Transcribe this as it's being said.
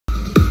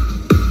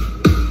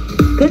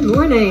Good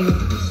morning.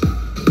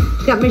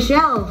 Got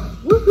Michelle.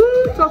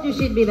 Woohoo! Told you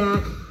she'd be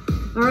back.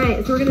 All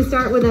right, so we're gonna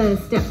start with a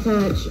step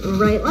touch,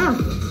 right,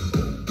 left.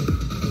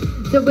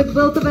 So with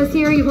both of us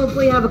here, you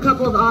hopefully have a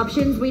couple of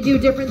options. We do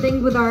different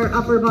things with our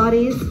upper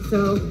bodies,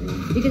 so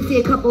you can see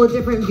a couple of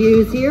different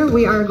views here.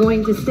 We are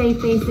going to stay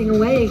facing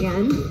away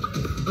again.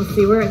 We'll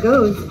see where it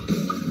goes.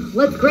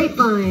 Let's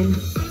grapevine.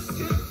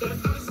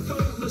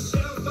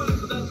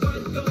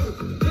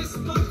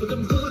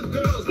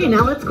 Okay,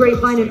 now let's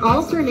grapevine and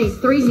alternate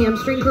 3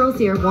 hamstring curls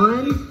here.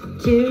 1,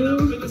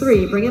 2,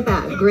 3. Bring it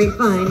back.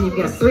 Grapevine. You've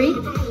got 3,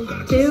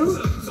 2,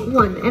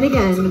 1. And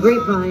again,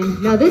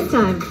 grapevine. Now this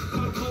time,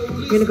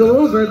 you're going to go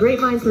over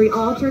grapevine, 3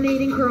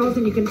 alternating curls,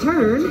 and you can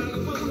turn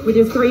with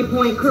your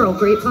 3-point curl.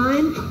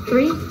 Grapevine,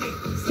 3,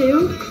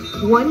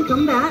 2, 1.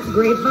 Come back.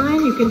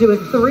 Grapevine. You can do a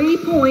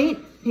 3-point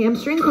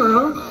hamstring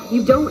curl.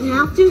 You don't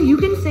have to. You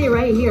can stay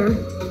right here.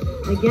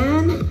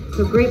 Again,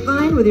 so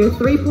grapevine with your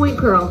 3-point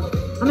curl.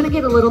 I'm gonna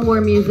get a little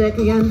more music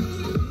again.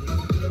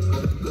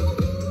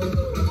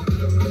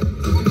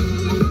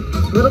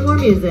 A little more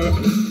music.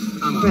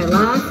 All right,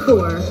 last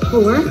 4.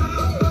 4.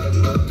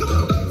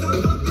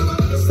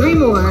 3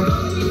 more.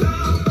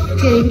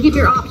 Okay, you can keep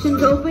your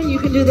options open. You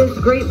can do this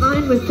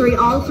grapevine with 3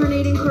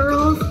 alternating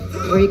curls,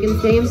 or you can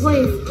stay in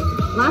place.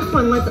 Last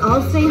one, let's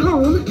all stay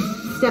home.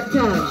 Step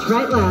touch,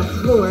 right, left,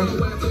 4,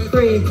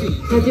 3.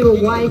 Now do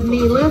a wide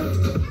knee lift,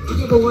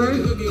 4,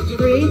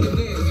 3.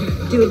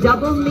 Do a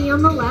double knee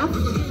on the left,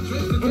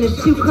 and then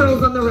 2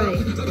 curls on the right.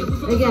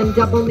 Again,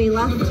 double knee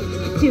left,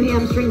 2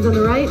 hamstrings on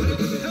the right.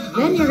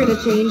 Then you're gonna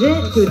change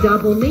it to a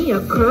double knee, a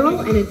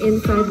curl, and an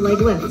inside leg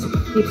lift.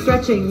 Keep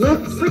stretching,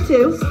 lift for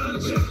 2.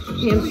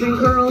 Hamstring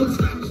curls,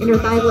 inner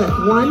thigh lift.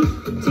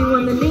 1, 2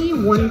 on the knee,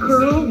 1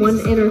 curl, 1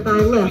 inner thigh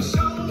lift.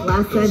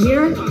 Last set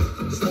here,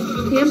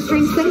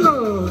 hamstring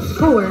singles,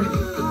 4,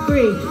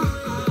 3.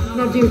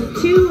 Now do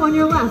 2 on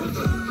your left,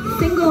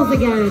 singles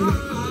again.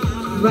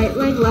 Right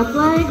leg, left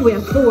leg, we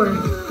have 4,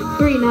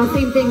 3. Now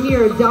same thing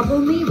here, double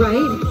knee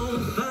right,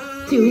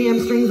 2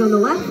 hamstrings on the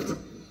left.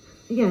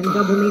 Again,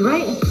 double knee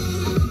right,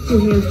 2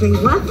 hamstrings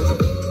left.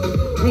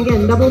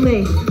 Again, double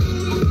knee,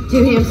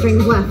 2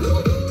 hamstrings left.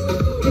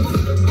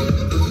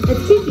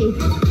 It's cheeky.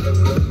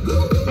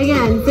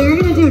 Again, so you're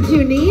gonna do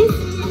 2 knees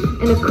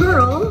and a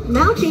curl.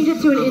 Now change it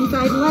to an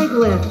inside leg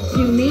lift.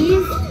 2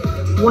 knees,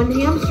 1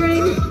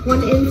 hamstring,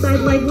 1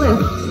 inside leg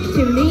lift.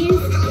 2 knees,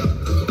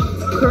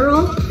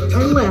 curl,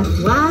 and lift.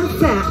 Last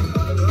set.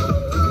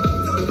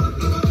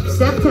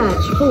 Step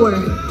touch, 4,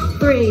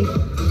 3.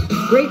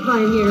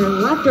 Grapevine here,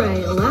 left,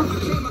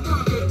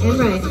 and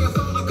right.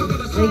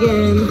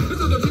 Again.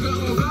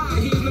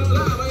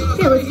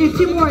 Okay, let's do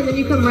 2 more and then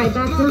you come right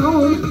back to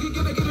home.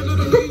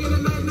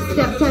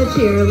 Step touch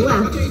here,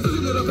 left. I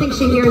think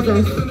she hears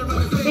us.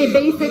 Okay,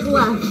 basic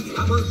left.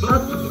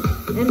 Up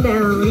and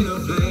down.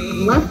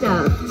 Left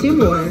up, 2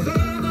 more.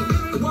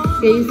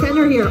 Okay, you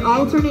center here,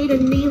 alternate a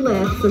knee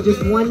lift. So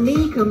just 1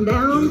 knee, come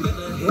down.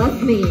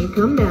 Left knee,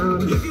 come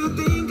down.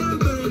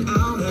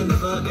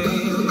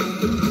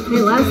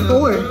 Okay, last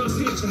 4.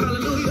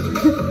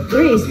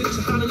 3,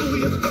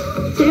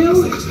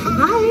 2,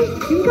 hi, you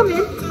can come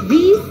in. V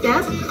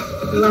step,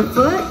 left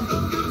foot.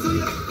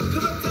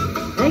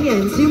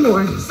 Again, 2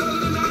 more.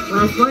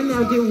 Last one,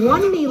 now do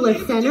 1 knee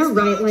lift center,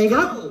 right leg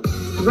up.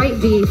 Right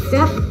V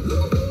step.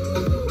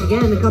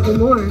 Again, a couple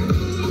more.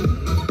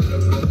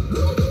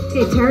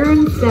 Okay,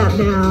 turn step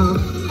now.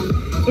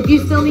 If you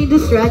still need to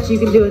stretch, you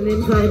can do an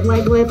inside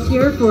leg lift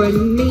here for a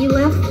knee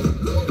lift.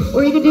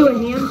 Or you can do a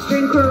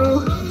hamstring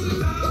curl.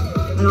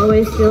 It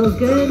always feels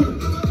good.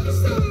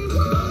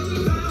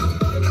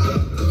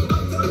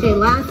 Okay,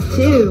 last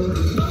 2.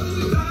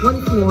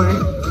 Once more.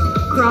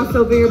 Cross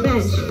over your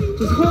bench.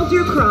 Just hold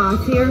your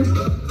cross here.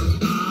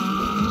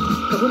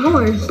 Couple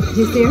more. Do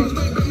you see her?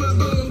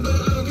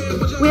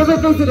 We have a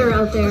visitor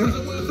out there.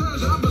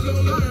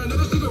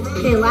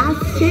 Okay,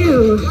 last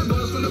 2.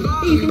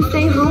 You can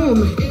stay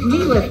home.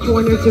 Knee lift,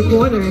 corner to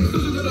corner.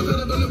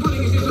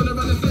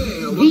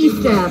 V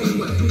step.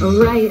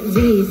 Right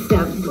V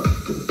step.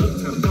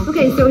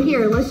 Okay, so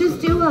here, let's just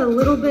do a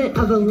little bit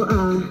of a,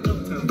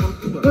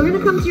 we're gonna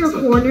come to your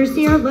corners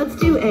here. Let's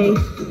do a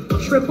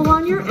triple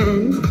on your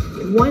end,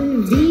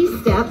 1 V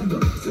step,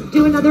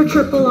 do another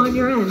triple on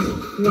your end,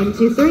 1,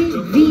 2, 3,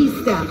 V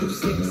step.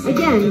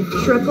 Again,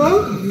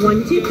 triple,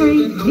 1, 2,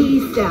 3, V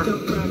step.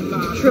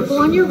 Triple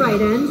on your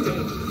right end,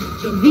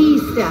 V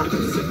step.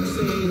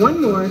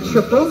 1 more,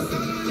 triple,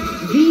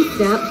 V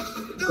step,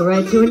 go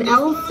right to an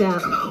L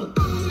step.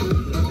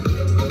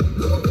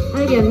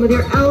 Again, with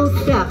your L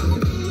step.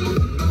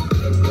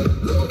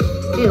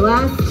 Okay,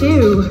 last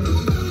 2.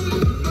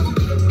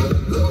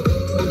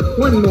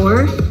 1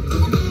 more.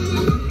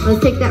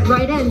 Let's take that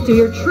right end. Do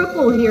your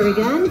triple here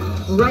again.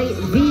 Right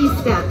V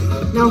step.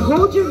 Now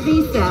hold your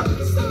V step.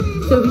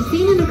 So you've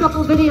seen in a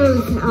couple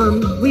videos,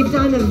 we've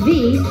done a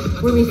V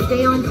where we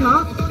stay on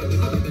top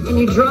and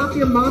you drop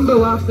your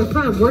mambo off the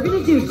front. We're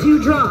gonna do 2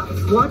 drops.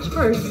 Watch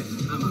first.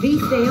 V,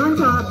 stay on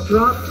top,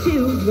 drop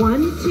 2,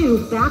 1,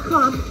 2, back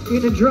off. You're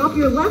gonna drop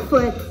your left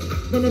foot,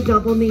 then a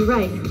double knee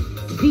right.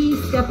 V,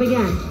 step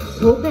again.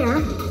 hold there.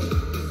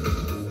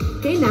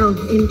 Okay, now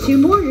in 2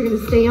 more, you're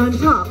gonna stay on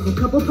top. A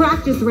couple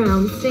practice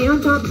rounds. Stay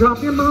on top,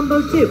 drop your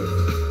mambo 2.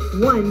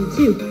 1,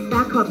 2,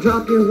 back hop,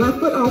 drop your left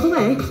foot all the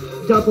way.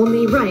 Double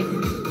knee right.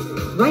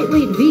 Right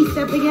lead,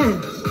 V-step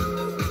again.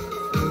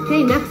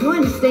 Okay, next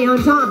one, stay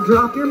on top,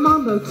 drop your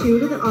mambo 2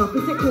 to the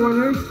opposite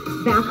corner.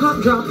 Back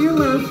hop, drop your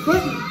left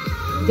foot.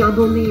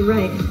 Double knee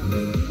right.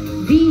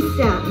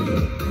 V-step,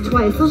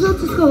 twice. So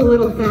let's just go a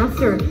little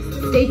faster.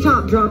 Stay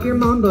top, drop your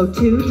mambo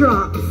 2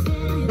 drops.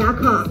 Back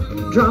hop,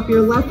 drop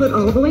your left foot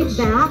all the way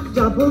back.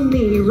 Double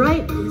knee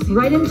right,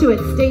 right into it.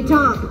 Stay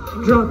top,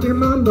 drop your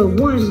mambo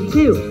 1,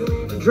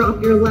 2.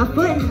 Drop your left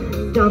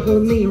foot, double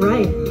knee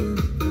right.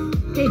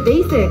 Okay,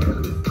 basic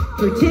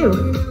for 2.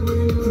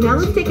 So now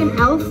let's take an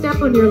L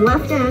step on your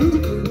left end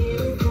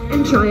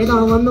and try it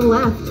all on the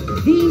left.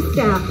 V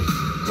step,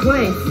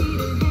 twice.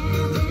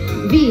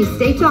 V,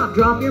 stay top,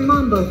 drop your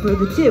mambo for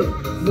the 2.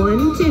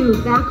 1,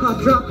 2, back hop,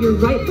 drop your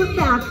right foot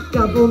back,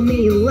 double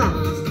knee left.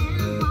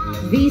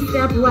 V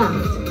step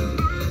left.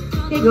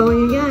 Okay,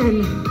 going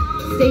again.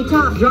 Stay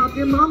top, drop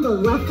your mambo,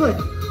 left foot.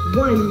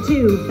 1,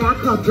 2, back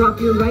hop, drop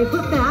your right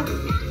foot back,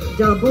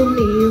 double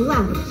knee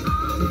left.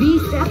 V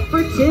step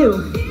for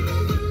 2.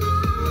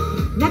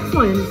 Next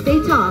one, stay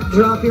top,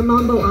 drop your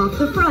mambo off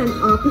the front,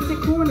 opposite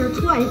corner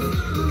twice.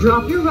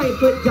 Drop your right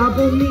foot,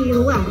 double knee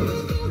left.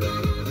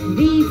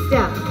 V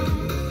step.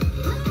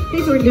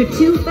 Okay, so we're gonna do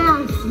 2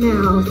 fast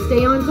now.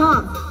 Stay on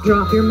top,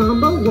 drop your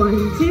mambo,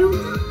 1,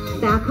 2,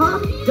 back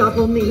hop,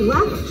 double knee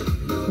left.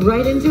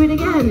 Right into it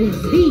again.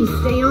 V,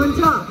 stay on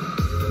top.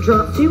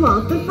 Drop 2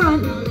 off the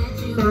front.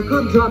 Back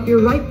hop, drop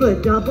your right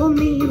foot, double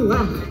knee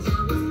left.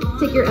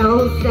 Take your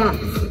L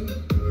steps.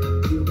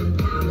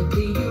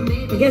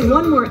 Again,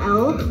 1 more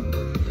L.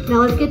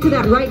 Now let's get to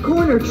that right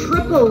corner.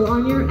 Triple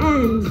on your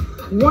end.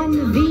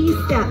 1 V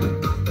step.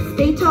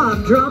 Stay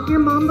top, drop your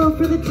mambo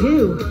for the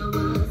 2.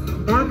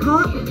 Back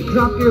hop,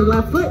 drop your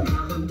left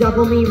foot,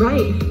 double knee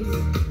right.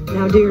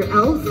 Now do your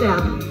L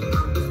step.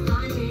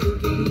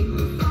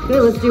 Okay,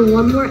 let's do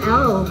 1 more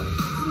L.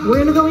 We're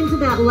gonna go into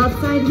that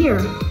left side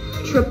here.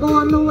 Triple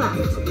on the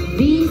left.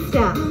 V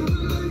step.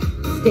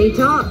 Stay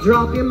top,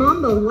 drop your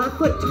mambo, left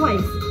foot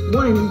twice.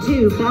 1,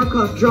 2, back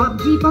off, drop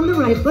deep on the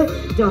right foot,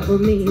 double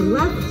knee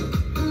left.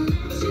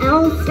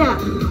 L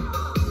step.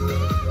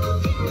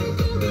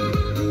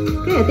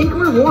 Okay, I think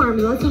we're warm.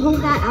 Let's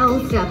hold that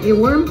L step. You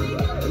warm?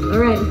 All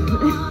right.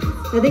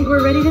 I think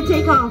we're ready to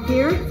take off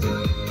here.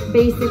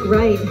 Basic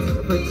right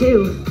for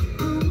 2.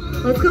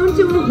 Let's go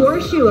into a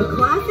horseshoe, a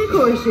classic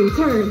horseshoe.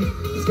 Turn,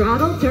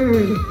 straddle,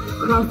 turn,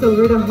 cross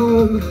over to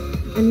home,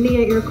 a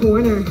knee at your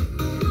corner.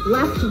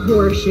 Left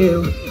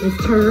horseshoe is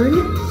turn,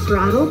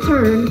 straddle,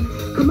 turn,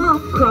 come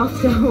off, cross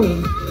to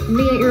home,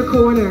 knee at your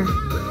corner.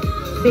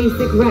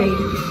 Basic right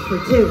for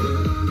 2.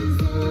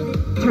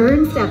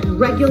 Turn, step,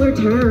 regular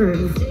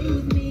turn.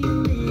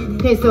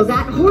 Okay, so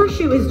that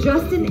horseshoe is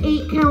just an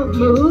 8-count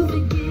move.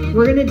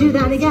 We're gonna do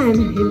that again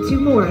in 2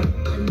 more.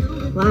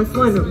 Last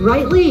one,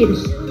 right lead.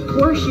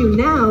 Horseshoe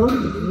now,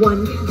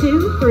 1,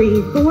 2,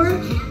 3, 4.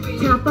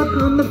 Tap up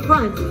on the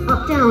front,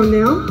 up, down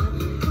now.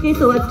 Okay,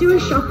 so let's do a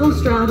shuffle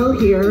straddle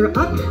here.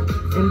 Up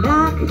and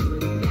back,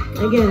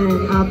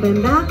 again, up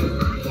and back.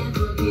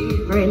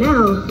 All right,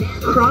 now,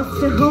 cross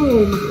to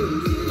home,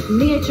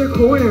 knee at your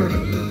corner,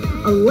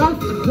 a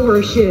left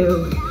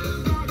horseshoe.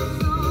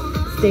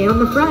 Stay on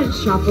the front,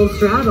 shuffle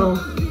straddle.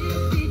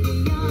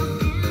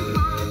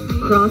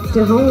 Cross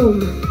to home,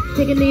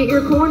 take a knee at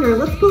your corner.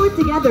 Let's pull it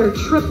together,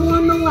 triple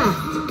on the left.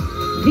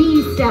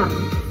 V step,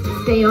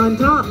 stay on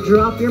top,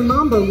 drop your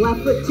mambo,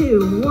 left foot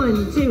 2,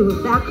 1,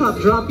 2, back hop,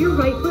 drop your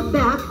right foot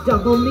back,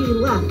 double knee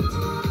left.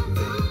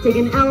 Take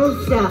an L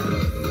step.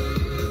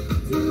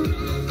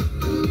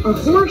 A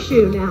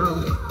horseshoe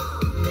now.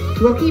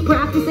 We'll keep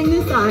practicing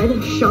this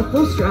side,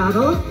 shuffle,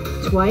 straddle,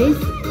 twice.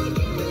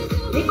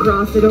 Okay,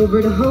 cross it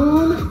over to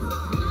home,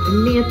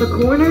 knee at the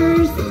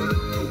corners.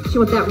 So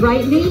with that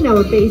right knee, now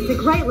a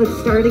basic right, let's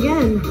start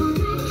again.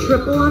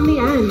 Triple on the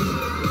end,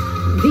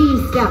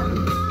 V step.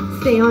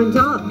 Stay on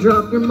top,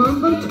 drop your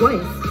mambo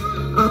twice.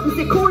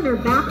 Opposite corner,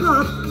 back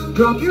hop,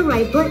 drop your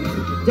right foot,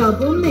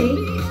 double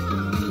knee.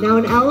 Now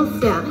an L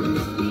step.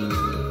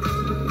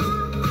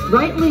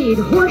 Right lead,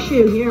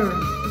 horseshoe here.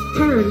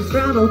 Turn,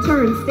 straddle,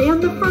 turn, stay on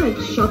the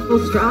front,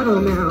 shuffle,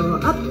 straddle now.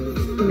 Up,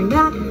 coming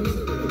back.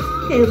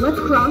 Okay, let's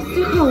cross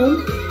to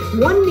home.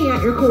 1 knee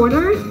at your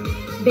corner,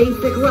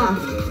 basic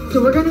left.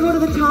 So we're gonna go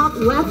to the top,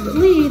 left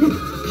lead,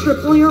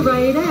 triple your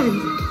right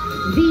end.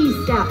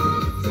 V step.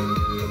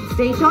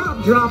 Stay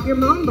top, drop your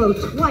mambo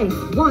twice.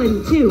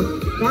 1, 2,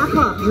 back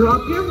hop,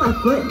 drop your left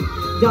foot,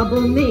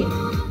 double knee.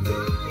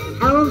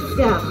 L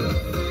step.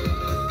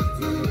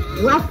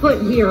 Left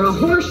foot here, a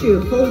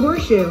horseshoe, full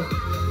horseshoe.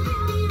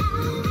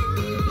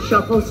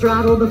 Shuffle,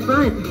 straddle the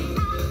front.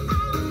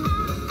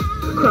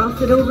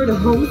 Cross it over to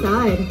home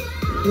side.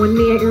 1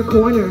 knee at your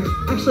corner.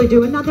 Actually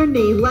do another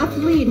knee, left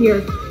lead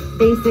here.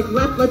 Basic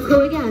left, let's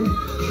go again.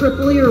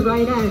 Triple your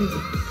right end.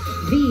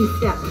 V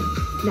step.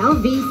 Now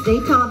V, stay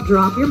top,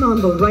 drop your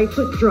mambo, right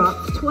foot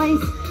drops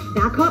twice.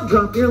 Back hop,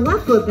 drop your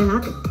left foot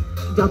back.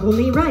 double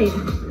knee right.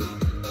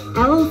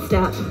 L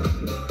step.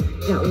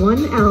 Got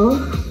one L.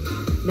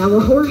 Now a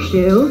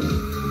horseshoe.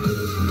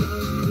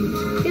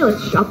 Okay,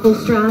 let's shuffle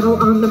straddle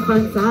on the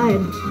front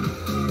side.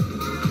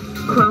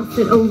 Cross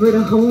it over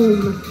to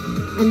home.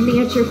 And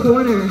knee at your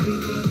corner.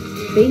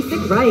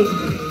 Basic right.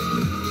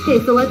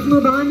 Okay, so let's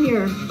move on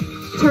here.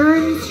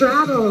 Turn,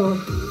 straddle.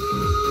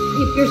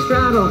 Keep your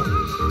straddle.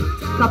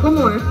 Couple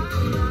more.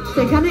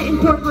 So kind of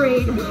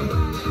incorporate.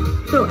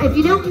 So if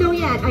you don't know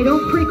yet, I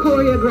don't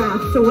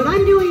pre-choreograph. So what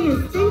I'm doing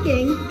is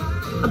thinking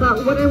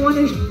about what I want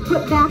to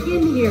put back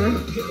in here.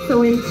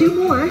 So in two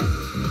more,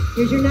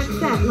 here's your next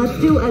set. Let's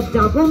do a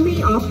double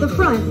knee off the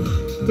front.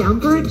 Down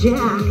for a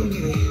jack.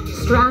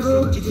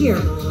 Straddle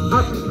here.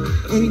 Up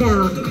and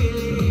down.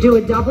 Do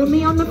a double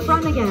knee on the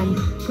front again.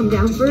 Come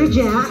down for a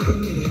jack.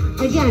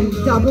 Again,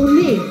 double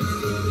knee.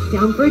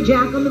 Down for a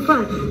jack on the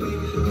front.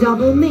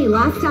 Double knee.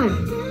 Last time.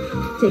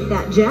 Take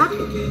that jack.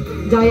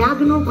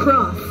 Diagonal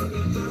cross.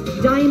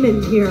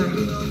 Diamond here.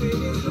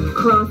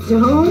 Cross to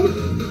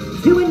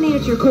home. Do a knee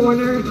at your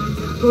corner.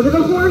 Go to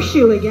the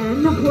horseshoe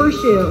again.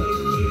 Horseshoe.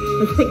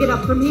 Let's pick it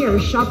up from here.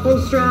 Shuffle,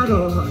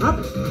 straddle. Up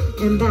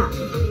and back.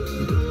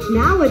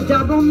 Now a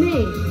double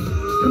knee.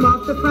 Come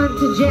off the front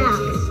to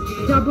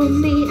jack. Double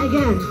knee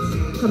again.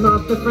 Come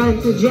off the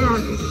front to jack.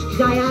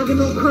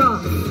 Diagonal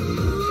cross.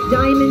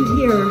 Diamond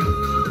here.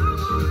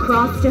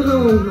 Cross to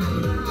home.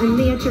 A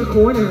knee at your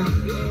corner.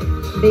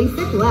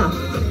 Basic left.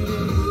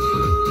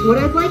 What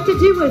I'd like to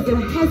do is a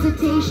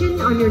hesitation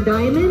on your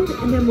diamond,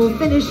 and then we'll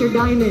finish your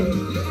diamond.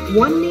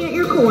 One knee at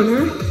your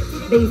corner.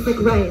 Basic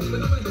right.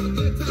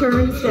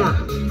 Turn step.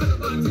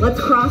 Let's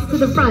cross to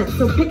the front.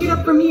 So pick it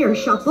up from here.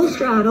 Shuffle,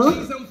 straddle.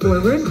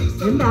 Forward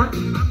and back.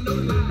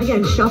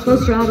 Again, shuffle,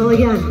 straddle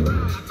again.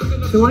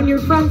 So on your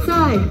front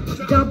side,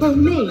 double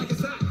knee.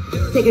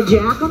 Take a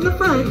jack on the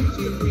front.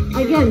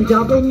 Again,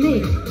 double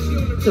knee.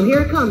 So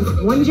here it comes,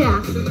 one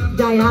jack.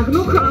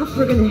 Diagonal cross,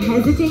 we're gonna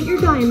hesitate your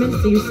diamond.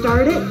 So you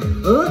start it,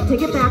 oh,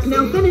 take it back,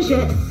 now finish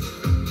it.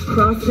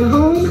 Cross to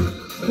home,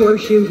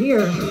 horseshoe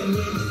here.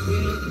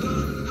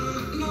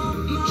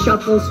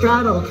 Shuffle,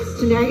 straddle.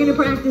 So now you're gonna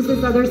practice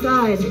this other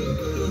side.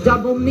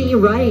 Double knee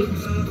right.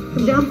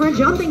 Come down for a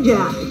jumping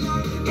jack.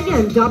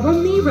 Again, double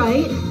knee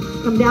right.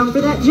 Come down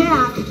for that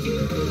jack.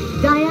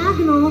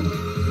 Diagonal.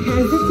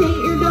 Hesitate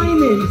your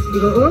diamond.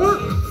 You go,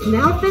 oh,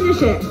 now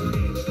finish it.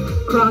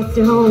 Cross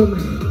to home.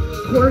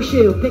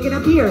 Horseshoe. Pick it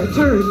up here.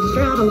 Turn,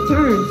 straddle,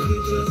 turn.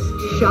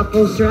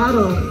 Shuffle,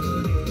 straddle.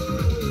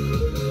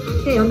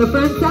 Okay, on the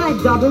front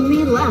side, double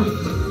knee left.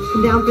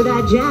 Come down for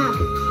that jack.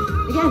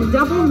 Again,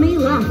 double knee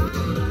left.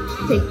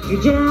 Take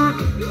your jack.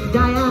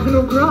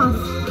 Diagonal cross.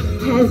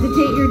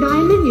 Hesitate your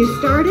diamond. You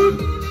started.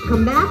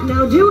 Come back.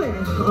 Now do it.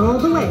 All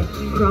the way.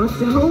 Cross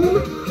to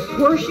home.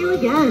 Horseshoe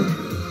again.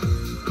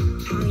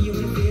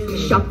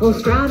 Shuffle,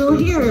 straddle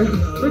here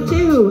for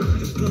two.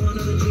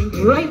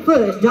 Right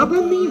foot,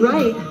 double knee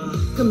right.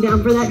 Come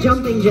down for that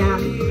jumping jack.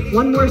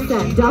 One more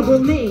set, double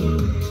knee.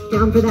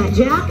 Down for that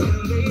jack.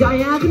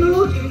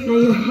 Diagonal. Now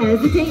you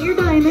hesitate your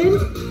diamond.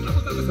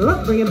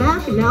 Oh, bring it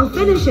back and now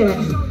finish it.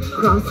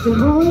 Cross to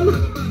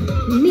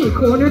home. Knee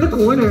corner to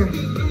corner.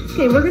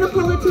 Okay, we're gonna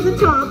pull it to the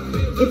top.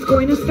 It's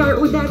going to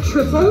start with that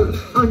triple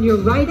on your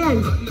right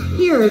end.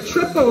 Here,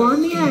 triple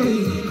on the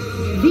end.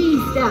 V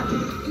step.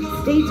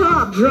 Stay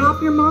top,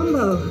 drop your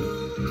mambo.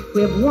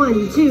 We have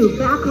 1, 2,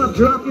 back hop,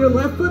 drop your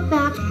left foot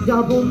back,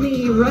 double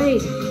knee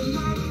right.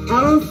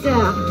 L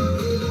step.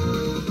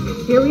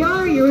 Here we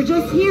are, you were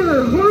just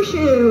here,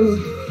 horseshoe.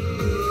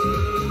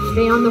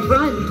 Stay on the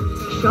front,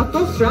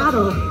 shuffle,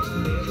 straddle.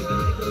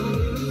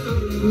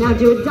 Now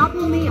do a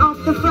double knee off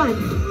the front,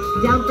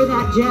 down for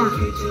that jack.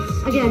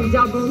 Again,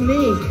 double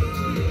knee.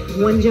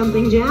 One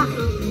jumping jack,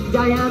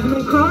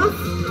 diagonal cross.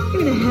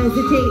 You're gonna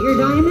hesitate your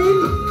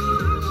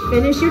diamond,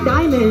 finish your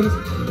diamond.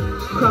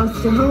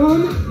 Cross to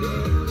home,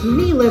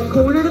 knee lift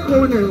corner to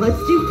corner. Let's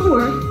do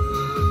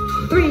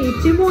 4,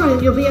 3, 2 more,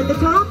 and you'll be at the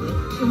top.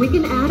 And we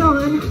can add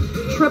on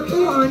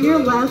triple on your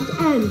left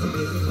end.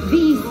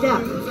 V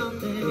step.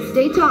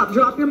 Stay top,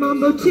 drop your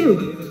mambo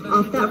 2.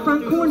 Off that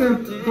front corner,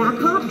 back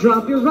hop,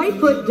 drop your right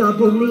foot,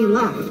 double knee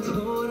left.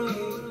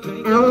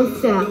 L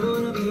step.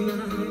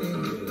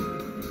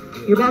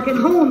 You're back at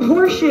home,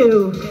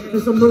 horseshoe.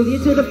 This will move you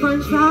to the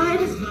front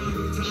side.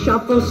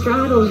 Shuffle,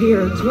 straddle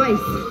here, twice.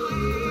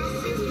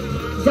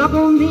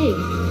 Double knee.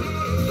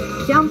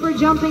 Down for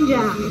jumping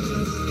jack.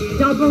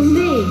 Double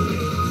knee.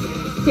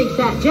 Take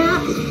that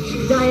jack.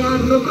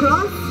 Diagonal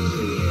cross.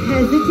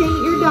 Hesitate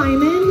your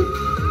diamond.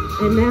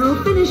 And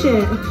now finish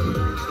it.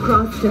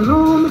 Cross to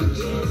home.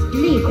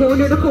 Knee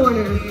corner to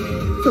corner.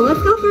 So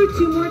let's go through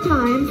 2 more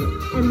times.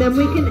 And then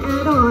we can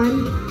add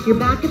on. You're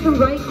back at the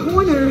right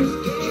corner.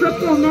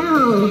 Triple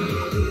now.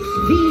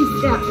 V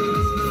step.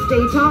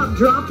 Stay top.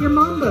 Drop your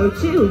mambo.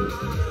 2.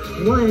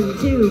 1,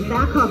 2.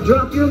 Back hop.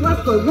 Drop your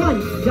left foot.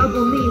 1.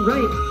 Double knee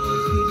right.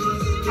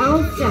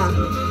 L step.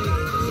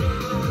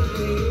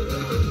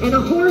 And a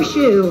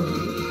horseshoe.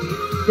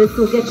 This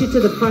will get you to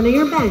the front of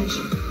your bench.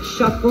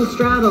 Shuffle,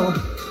 straddle.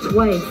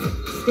 Twice.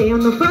 Stay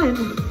on the front.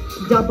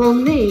 Double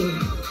knee.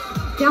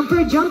 Down for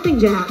a jumping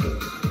jack.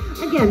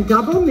 Again,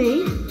 double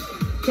knee,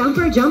 down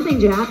for a jumping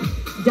jack,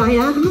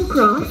 diagonal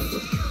cross.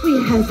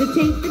 We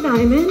hesitate the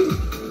diamond,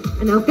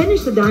 and now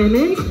finish the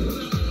diamond.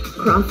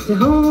 Cross to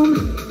home,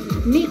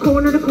 knee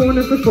corner to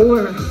corner for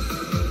 4.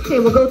 Okay,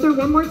 we'll go through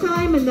one more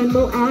time, and then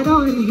we'll add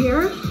on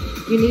here.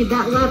 You need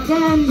that left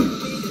end.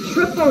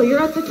 Triple,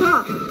 you're at the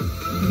top.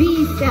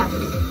 V step,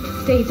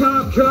 stay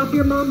top, drop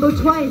your mambo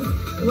twice.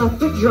 Left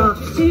foot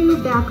drops 2,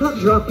 back up,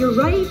 drop your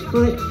right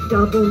foot,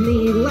 double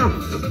knee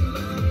left.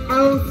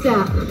 L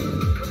step.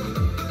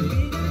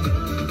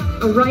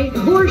 A right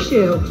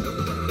horseshoe.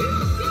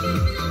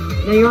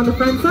 Now you're on the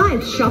front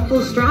side,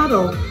 shuffle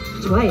straddle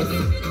twice.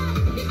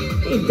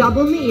 Okay,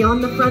 double knee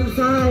on the front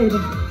side.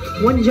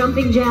 1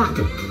 jumping jack.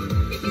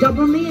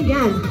 Double knee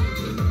again.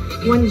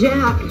 1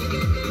 jack.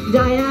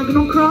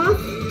 Diagonal cross.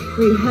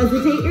 Where you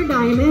hesitate your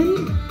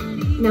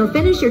diamond. Now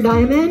finish your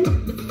diamond.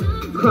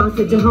 Cross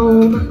it to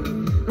home.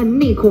 A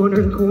knee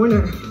corner to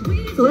corner.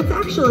 So let's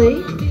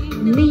actually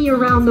knee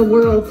around the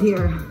world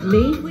here.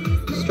 Knee,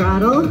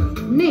 straddle,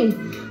 knee.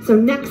 So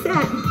next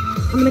set,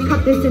 I'm gonna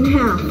cut this in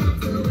half.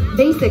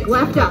 Basic,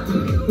 left up,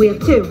 we have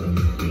 2.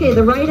 Okay,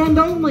 the right end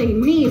only,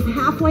 knees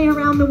halfway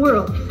around the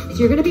world. So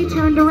you're gonna be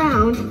turned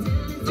around,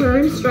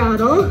 turn,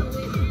 straddle,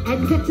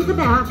 exit to the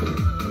back,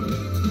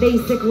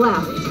 basic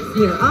left.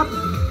 Here, up,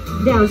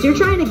 down. So you're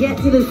trying to get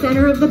to the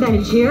center of the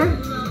bench here.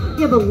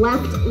 You have a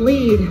left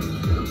lead.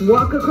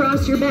 Walk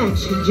across your bench,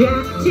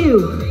 jack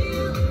 2.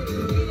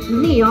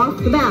 Knee off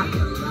the back,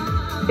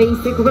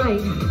 basic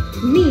right.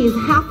 Knees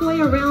halfway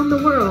around the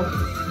world.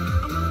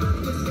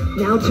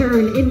 Now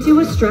turn into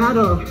a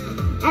straddle.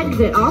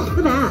 Exit off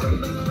the back.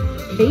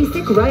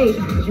 Basic right.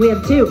 We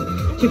have 2.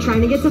 So you're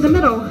trying to get to the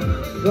middle.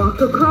 Walk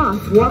across.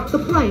 Walk the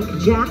plank.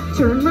 Jack,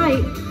 turn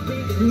right.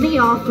 Knee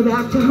off the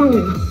back to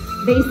home.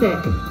 Basic.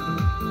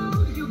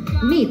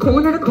 Knee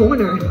corner to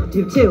corner.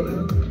 Do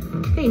 2.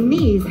 Okay,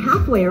 knees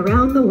halfway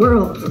around the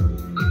world.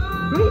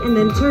 Right, and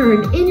then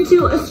turn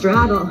into a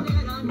straddle.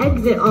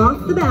 Exit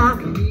off the back.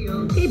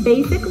 Okay,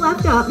 basic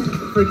left up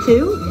for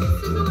 2.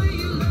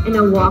 And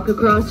now walk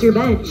across your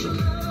bench.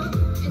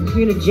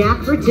 You're gonna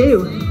jack for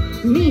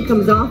 2. Knee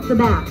comes off the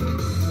back.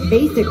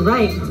 Basic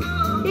right.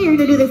 Okay, you're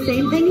gonna do the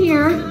same thing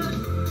here.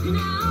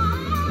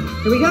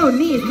 Here we go,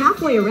 knees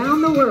halfway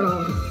around the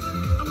world.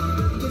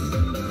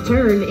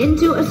 Turn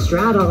into a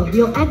straddle.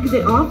 You'll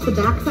exit off the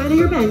back side of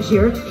your bench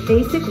here.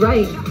 Basic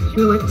right.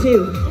 We want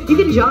 2. You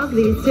can jog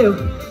these too.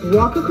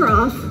 Walk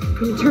across.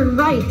 And turn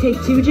right.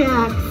 Take 2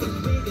 jacks.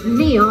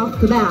 Knee off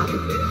the back.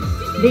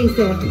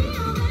 Basic.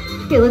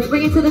 Okay, let's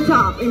bring it to the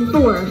top in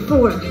 4,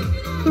 4,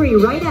 3.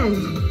 Right end.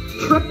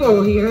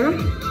 Triple here.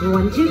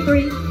 1, 2,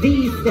 3.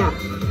 V step.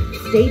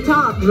 Stay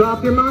top.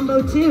 Drop your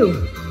mambo 2.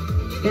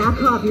 Back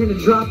hop. You're gonna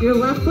drop your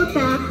left foot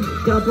back.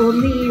 Double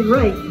knee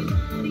right.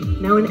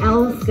 Now an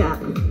L step.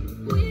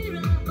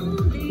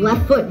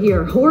 Left foot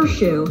here,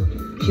 horseshoe.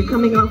 So you're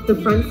coming off the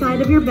front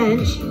side of your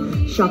bench.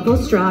 Shuffle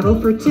straddle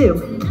for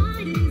 2.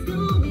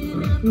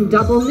 And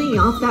double knee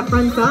off that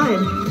front side.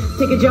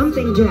 Take a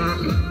jumping jack.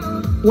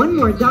 1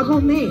 more double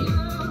knee.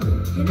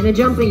 And a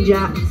jumping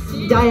jack.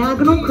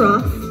 Diagonal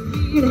cross.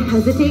 You're gonna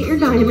hesitate your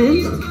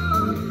diamond.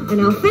 And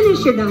now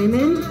finish your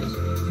diamond.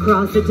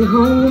 Cross it to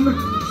home.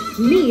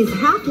 Knees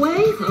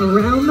halfway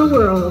around the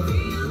world.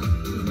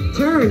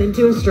 Turn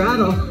into a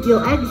straddle.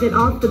 You'll exit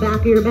off the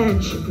back of your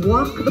bench.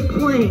 Walk the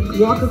plank,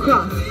 walk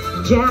across.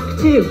 Jack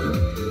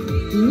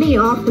 2. Knee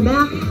off the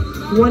back.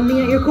 1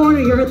 knee at your corner,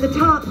 you're at the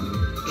top.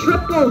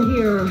 Triple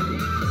here.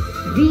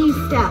 V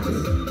step.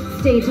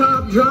 Stay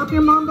top, drop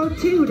your mambo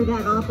 2 to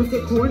that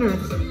opposite corner.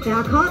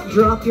 Back hop,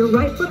 drop your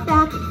right foot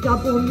back,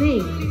 double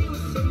knee.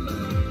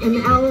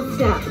 An L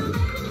step.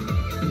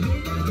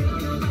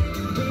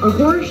 A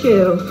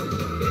horseshoe.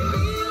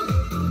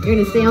 You're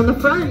gonna stay on the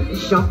front,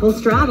 shuffle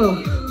straddle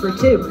for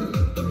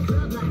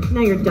 2.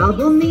 Now your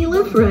double knee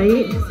lift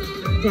right,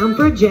 down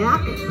for a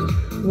jack.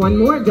 1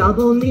 more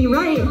double knee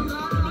right,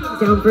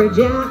 down for a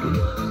jack.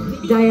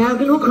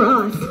 Diagonal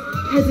cross,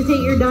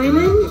 hesitate your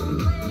diamond,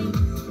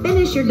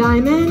 finish your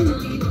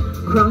diamond,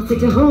 cross it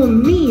to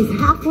home, knees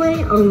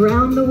halfway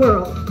around the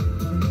world.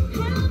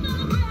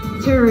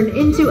 Turn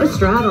into a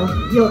straddle,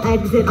 you'll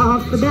exit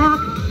off the back,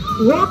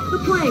 walk the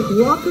plank,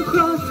 walk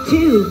across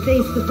 2,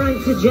 face the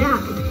front to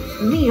jack.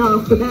 Knee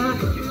off the back,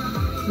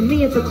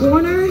 knee at the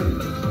corner,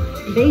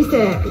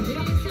 basic.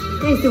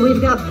 Okay, so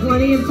we've got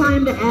plenty of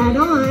time to add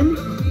on.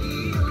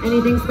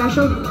 Anything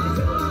special?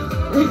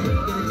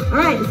 All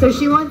right, so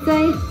she wants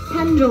a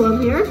pendulum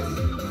here,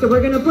 so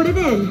we're gonna put it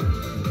in.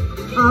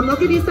 I'll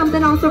give you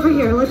something else over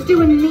here. Let's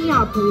do a knee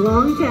up,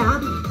 long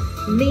tap,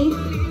 knee,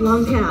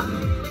 long tap,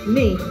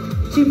 knee.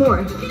 2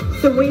 more.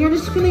 So we're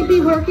just gonna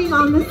be working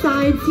on the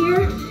sides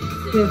here.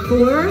 We have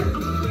 4,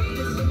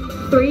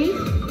 3,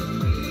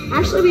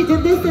 actually, we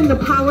did this in the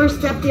power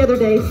step the other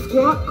day.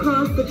 Squat,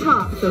 cross the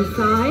top. So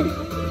side,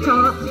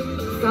 top,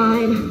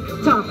 side,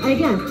 top.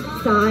 Again,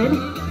 side,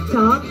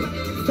 top,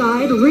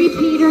 side.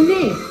 Repeat or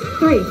knee.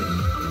 3,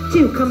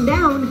 2, come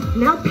down.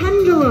 Now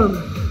pendulum.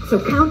 So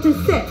count to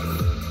 6.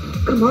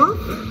 Come off,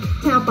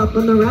 tap up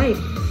on the right.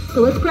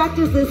 So let's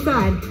practice this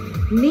side.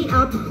 knee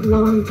up,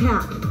 long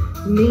tap,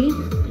 knee,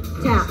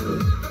 tap.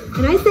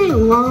 And I say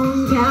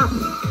long tap,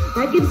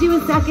 that gives you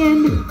a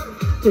second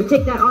to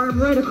take that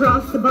arm right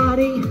across the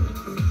body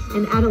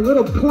and add a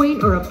little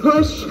point or a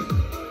push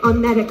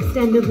on that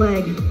extended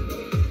leg.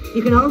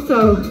 You can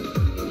also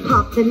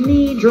pop the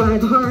knee,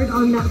 drive hard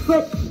on that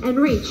foot, and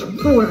reach.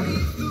 4.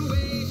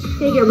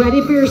 Okay, get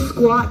ready for your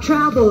squat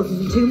travels.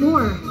 2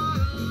 more.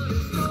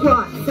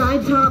 Squat,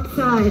 side, top,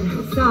 side,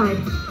 side,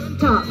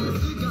 top,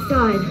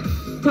 side,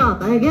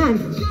 top. Again.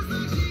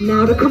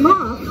 Now to come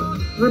off,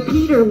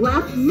 repeater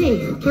left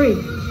knee. 3,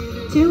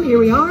 2, here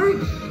we are.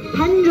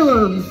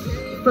 Pendulum.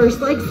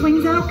 First leg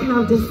swings out,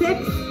 count to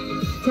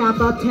 6. Tap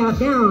up, tap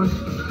down.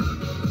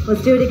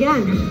 Let's do it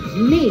again.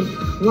 Knee,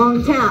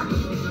 long tap,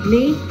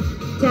 knee,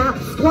 tap,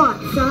 squat,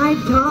 side,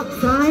 top,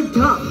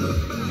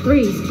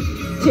 3,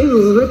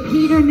 2,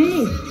 repeater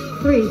knee,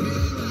 3.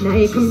 Now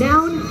you come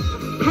down,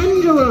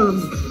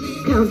 pendulum,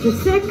 count to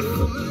 6,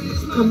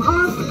 come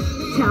off,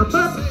 tap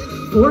up,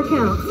 4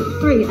 counts,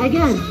 3,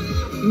 again,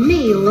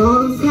 knee,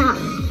 long tap,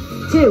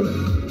 2,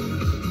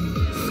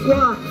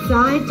 squat,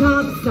 side,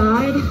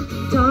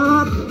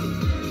 top,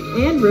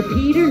 and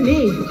repeater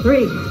knee,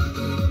 3.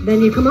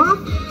 Then you come off,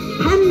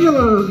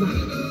 pendulum.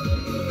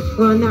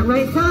 We're on that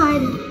right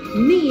side,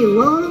 knee,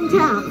 long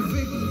tap,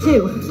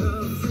 2.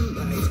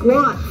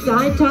 Squat,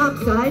 side, top,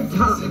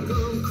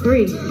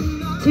 3,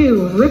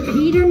 2,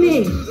 repeater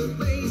knee.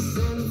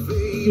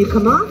 You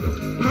come off,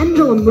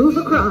 pendulum, move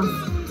across.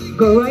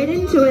 Go right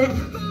into it,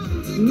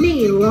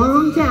 knee,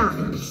 long tap.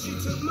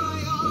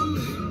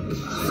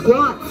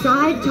 Squat,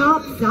 side,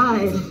 top,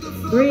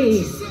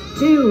 3,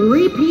 2,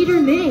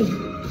 repeater knee.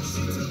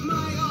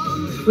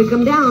 We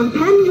come down,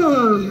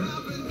 pendulum.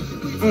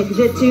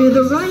 Exit to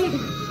the right,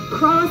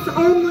 cross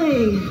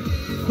only.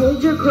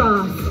 Hold your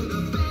cross.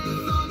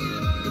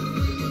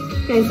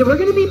 Okay, so we're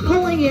gonna be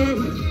pulling it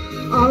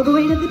all the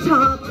way to the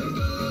top.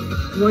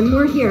 One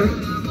more here.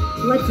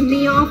 Let's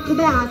knee off the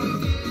back,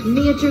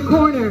 knee at your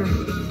corner.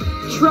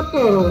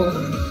 Triple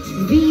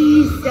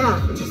V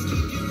step.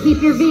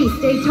 Keep your V,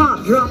 stay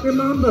top, drop your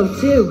mambo,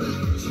 2.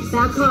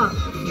 Back up,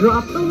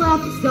 drop the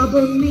left,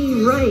 double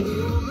knee right.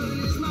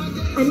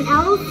 An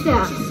L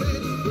step.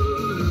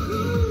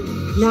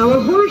 Now a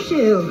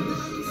horseshoe.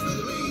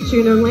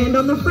 You're gonna land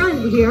on the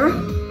front here.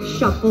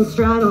 Shuffle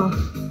straddle,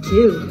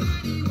 2.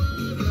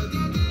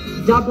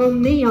 Double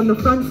knee on the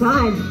front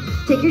side.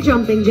 Take your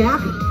jumping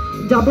jack.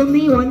 Double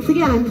knee once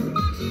again.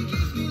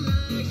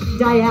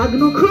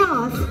 Diagonal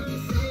cross.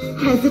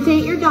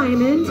 Hesitate your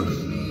diamond.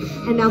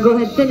 And now go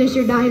ahead, finish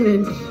your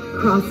diamond.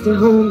 Cross to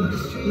home.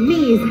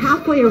 Knees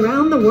halfway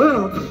around the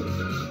world.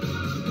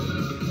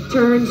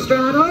 Turn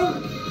straddle.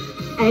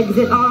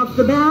 Exit off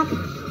the back.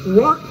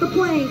 Walk the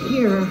plank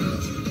here.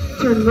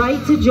 Turn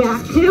right to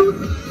jack 2.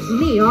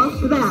 Knee off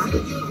the back.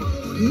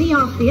 Knee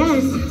off the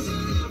end.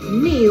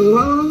 Knee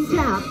long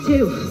tap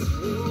 2.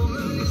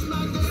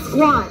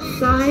 Squat,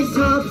 side,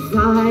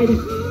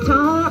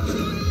 top.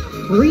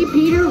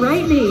 Repeater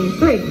right knee.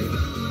 3,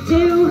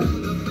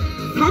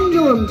 2.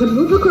 Pendulum to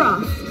move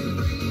across.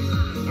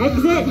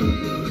 Exit.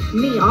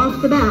 Knee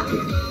off the back.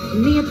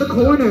 Knee at the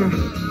corner.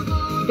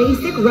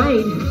 Basic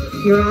right.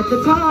 You're at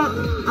the top.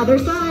 Other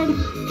side.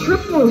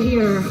 Triple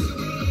here.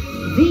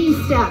 V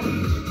step.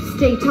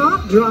 Stay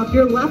top. Drop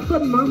your left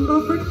foot,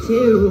 mambo for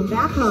 2.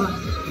 Back up.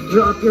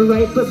 Drop your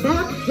right foot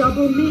back.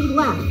 Double knee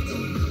left.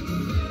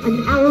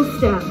 An L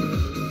step.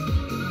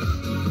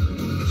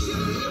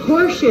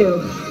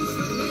 Horseshoe.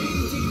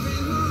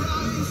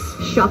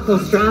 Shuffle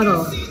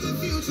straddle.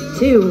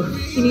 2.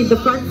 You need the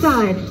front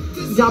side.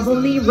 Double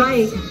knee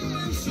right.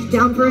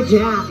 Down for a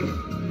jack.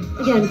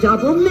 Again,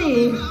 double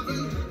knee.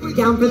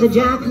 Down for the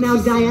jack. Now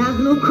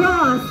diagonal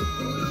cross.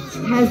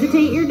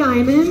 Hesitate your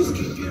diamond.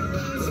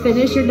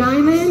 Finish your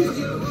diamond.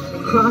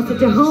 Cross it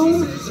to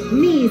home.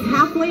 Knees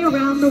halfway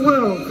around the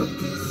world.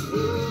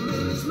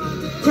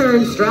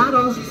 Turn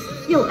straddle.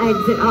 You'll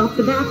exit off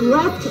the back.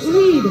 Left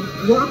lead.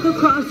 Walk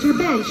across your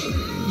bench.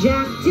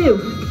 Jack 2.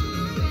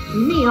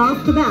 Knee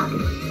off the back.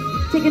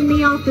 Take a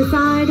knee off the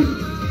side.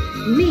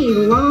 Knee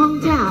long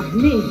tap.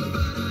 Knee.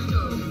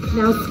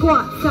 Now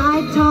squat.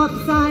 Side, top.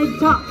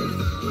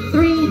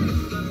 3,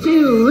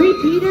 2.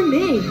 Repeater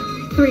knee.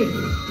 3.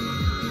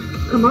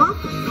 Come off.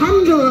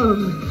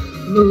 Pendulum.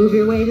 Move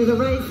your way to the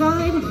right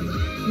side.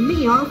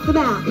 Knee off the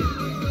back.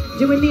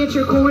 Do a knee at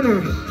your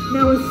corner.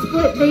 Now a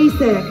split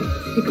basic.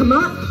 You come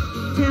up,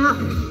 tap,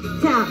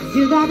 tap.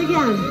 Do that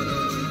again.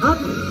 Up,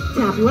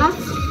 tap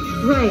left,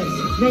 right.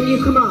 Then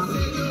you come off.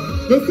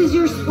 This is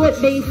your split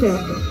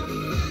basic.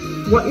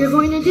 What you're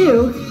going to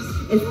do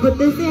is put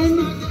this in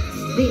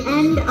the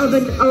end of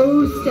an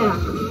O step.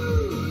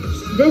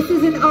 This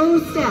is an O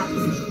step.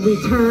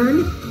 We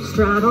turn,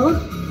 straddle,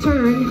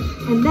 turn,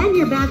 and then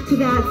you're back to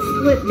that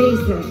split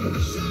basic.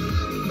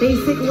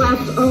 Basic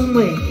left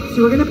only.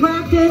 So we're gonna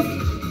practice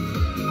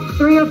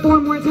 3 or 4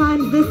 more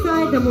times this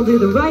side, then we'll do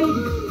the right.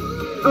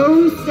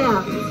 O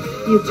step.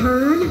 You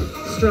turn,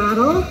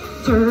 straddle,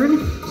 turn,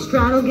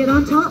 straddle, get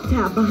on top,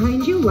 tap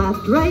behind you,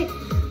 left, right.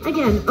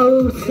 Again,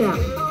 O step.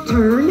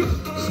 Turn,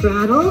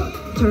 straddle,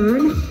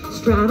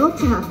 straddle,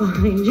 tap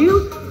behind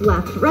you,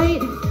 left,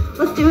 right.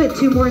 Let's do it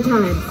 2 more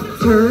times.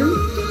 Turn,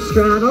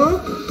 straddle,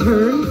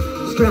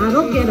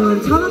 get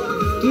on top,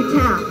 you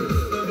tap.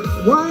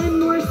 1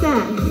 more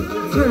set.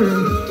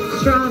 Turn,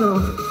 straddle,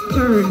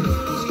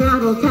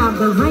 tap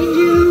behind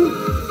you.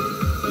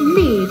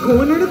 Knee,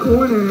 corner to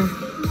corner.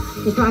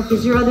 We'll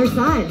practice your other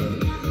side.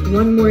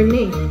 1 more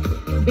knee.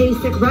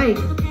 Basic right.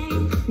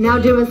 Now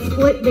do a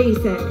split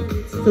basic.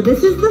 So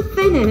this is the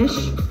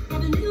finish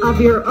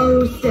of your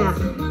O step.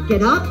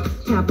 Get up,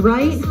 tap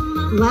right,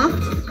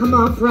 left, come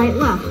off right,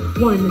 left.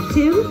 1,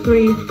 2,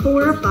 3,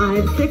 4,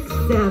 5, 6,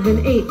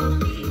 7, 8.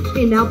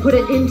 Okay, now put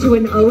it into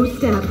an O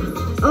step.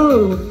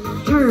 O,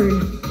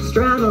 turn,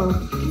 straddle,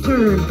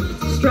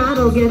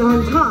 get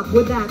on top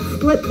with that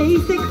split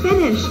basic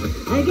finish.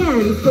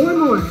 Again, 4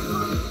 more.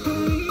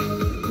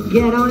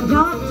 Get on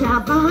top,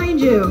 tap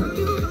behind you.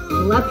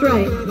 Left,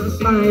 right,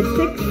 5,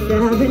 6,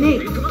 7,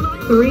 8.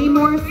 3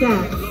 more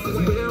sets.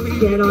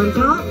 Get on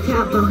top,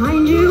 tap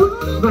behind you.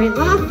 Right,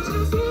 left.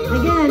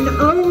 Again,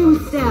 O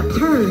step,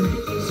 turn,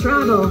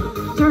 straddle,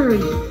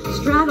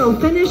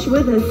 finish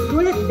with a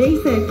split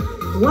basic.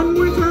 1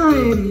 more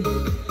time.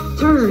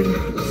 Turn,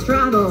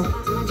 straddle,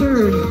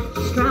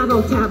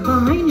 tap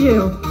behind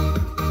you.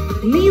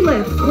 Knee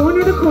lift,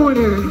 corner to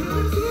corner.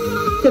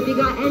 So if you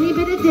got any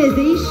bit of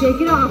dizzy, shake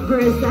it off for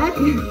a sec.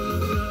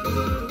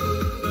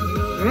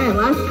 All right,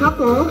 last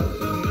couple.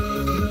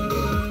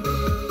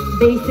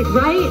 Basic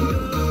right.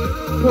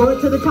 Pull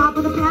it to the top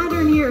of the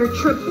pattern here.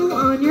 Triple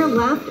on your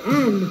left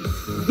end.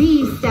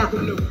 V step.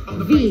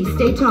 V,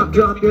 stay top,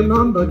 drop your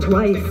mambo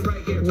twice.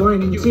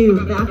 1, 2,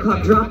 back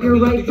hop, drop your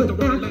right foot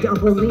back,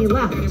 double knee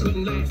left.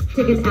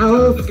 Take an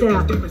L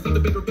step.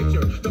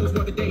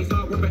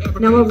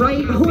 Now a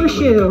right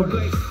horseshoe.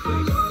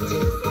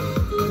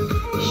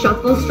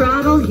 Shuffle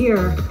straddle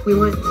here. We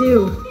want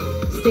to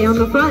stay on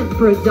the front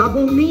for a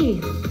double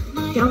knee.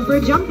 Down for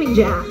a jumping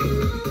jack.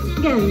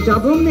 Again,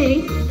 double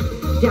knee.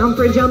 Down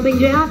for a jumping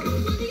jack.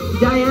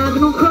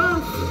 Diagonal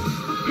cross.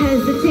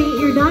 Hesitate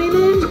your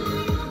diamond.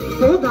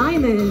 Full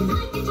diamond.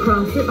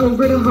 Cross it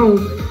over to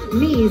home.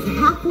 Knees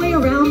halfway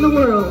around the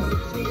world.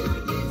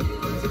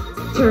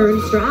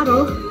 Turn,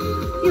 straddle.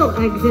 You'll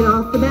exit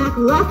off the back.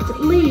 Left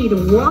lead.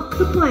 Walk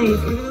the plank.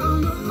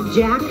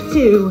 Jack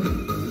 2.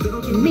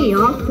 Knee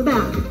off the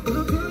back.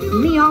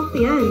 Knee off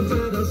the end.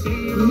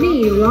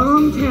 Knee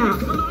long tap.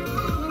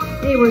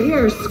 Hey, we're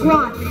here.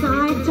 Squat,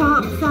 side,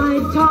 top,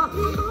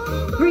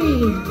 3,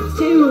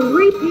 2,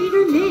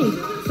 repeater knee.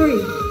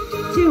 3,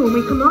 2, when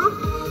we come off,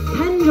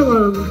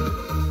 pendulum.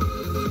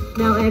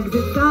 Now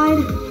exit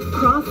side,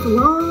 cross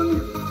long.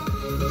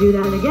 Do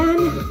that again.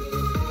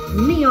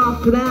 Knee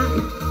off the back.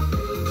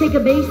 Take a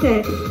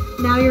basic.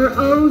 Now your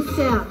O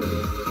step.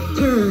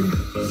 Turn,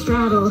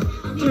 straddle,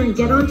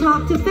 get on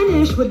top to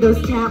finish with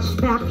those taps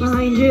back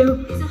behind you.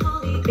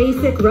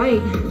 Basic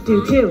right,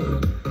 do 2.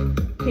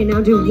 Okay,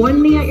 now do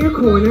 1 knee at your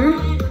corner.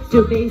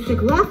 Do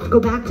basic left, go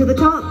back to the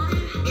top.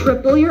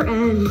 Triple your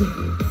end.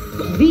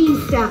 V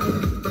step.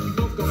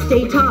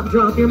 Stay top,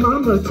 drop your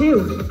mambo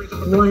 2.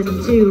 1,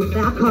 2,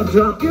 back hop,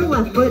 drop your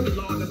left foot,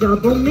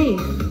 double knee.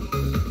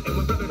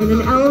 And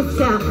an L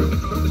step.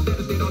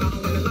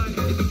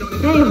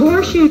 Hey,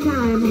 horseshoe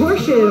time,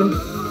 horseshoe.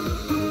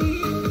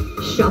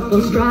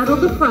 Shuffle, straddle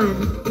the front.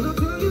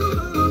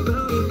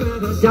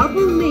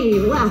 Double knee,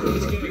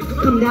 left.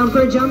 Come down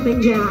for a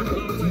jumping jack.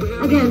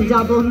 Again,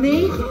 double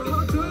knee,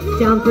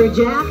 down for a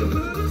jack.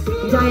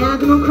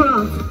 Diagonal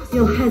cross.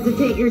 You'll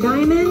hesitate your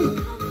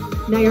diamond.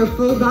 Now your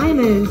full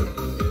diamond.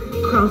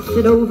 Cross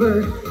it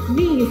over.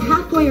 Knees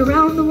halfway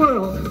around the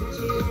world.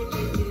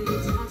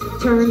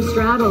 Turn,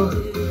 straddle.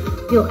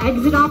 You'll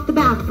exit off the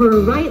back for a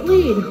right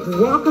lead.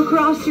 Walk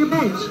across your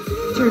bench.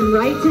 Turn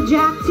right to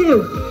jack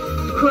 2.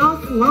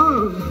 Cross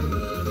long.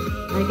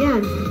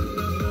 Again.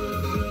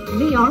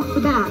 Knee off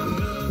the back.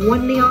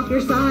 1 knee off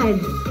your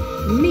side.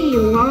 Knee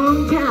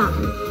long tap.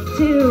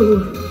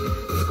 2.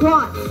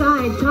 Squat,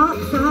 side, top,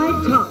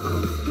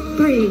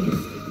 3,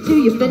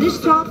 2, you finish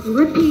top,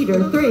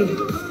 repeater, 3,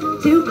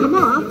 2, come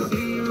off,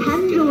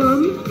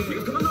 pendulum,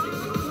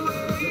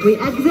 we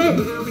exit,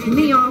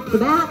 knee off the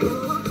back,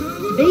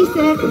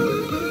 basic,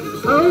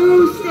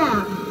 O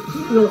step,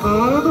 go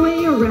all the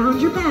way around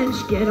your bench,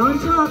 get on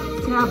top,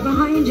 tap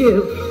behind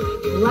you,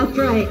 left,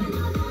 right,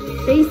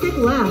 basic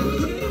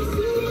left.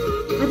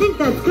 I think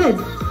that's good.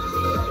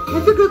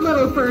 That's a good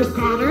little first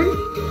pattern.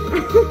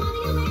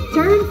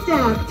 Turn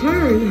step,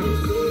 turn.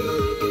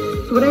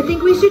 So what I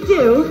think we should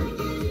do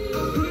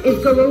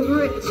is go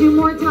over it 2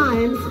 more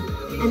times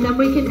and then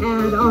we can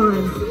add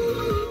on.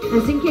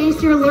 Just in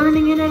case you're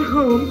learning it at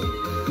home.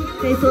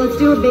 Okay, so let's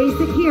do a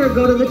basic here.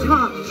 Go to the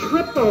top,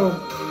 triple,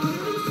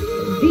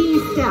 V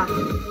step.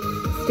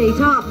 Stay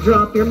top,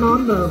 drop your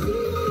mambo.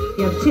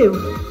 You have 2.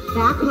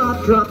 Back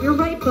hop, drop your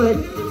right foot,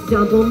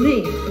 double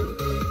knee.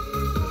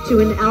 To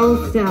an L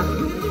step.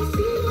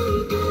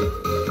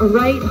 A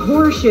right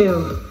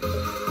horseshoe.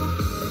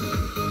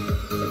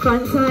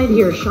 Front side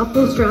here,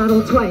 shuffle,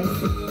 straddle twice.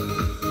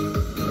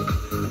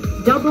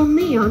 Double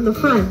knee on the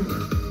front.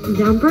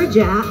 Down for a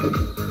jack.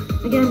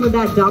 Again with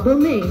that double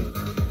knee.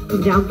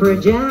 and down for a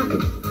jack.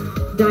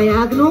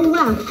 Diagonal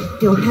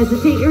left, you'll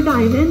hesitate your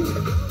diamond.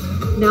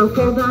 Now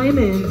full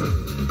diamond.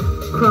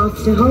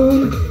 Cross to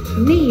home,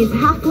 knees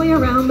halfway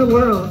around the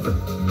world.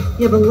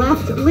 You have a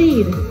left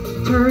lead,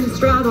 turn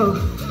straddle,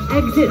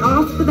 exit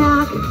off the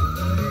back,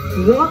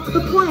 walk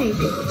the plank,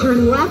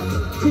 turn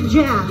left to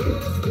jack,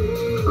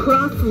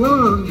 cross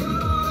long.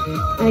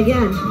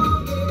 Again,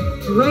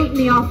 right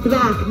knee off the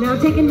back. Now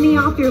take a knee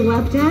off your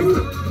left end.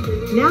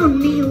 Now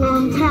knee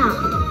long tap.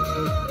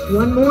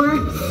 One more,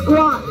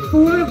 squat,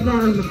 4 of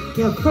them.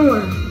 Yeah,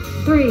 4,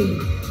 3,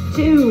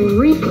 2,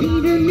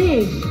 repeater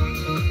knee.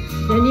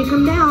 Then you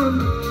come down,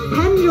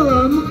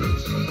 pendulum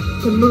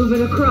to move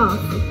it across.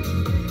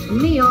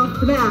 Knee off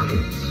the back.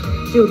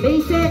 Do a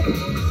basic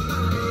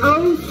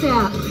O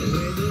step.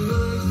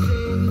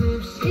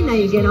 And now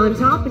you get on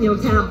top and you'll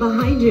tap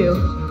behind you.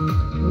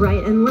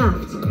 Right and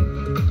left.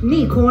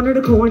 Knee corner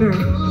to corner.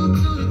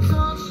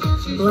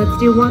 Let's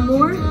do one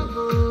more.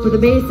 With a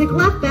basic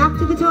left, back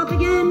to the top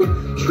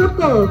again.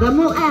 Triple, then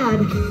we'll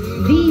add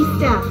V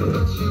step.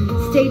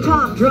 Stay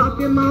top, drop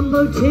your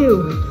mambo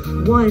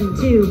 2. 1,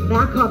 2,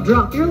 back hop,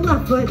 drop your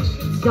left foot.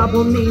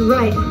 Double knee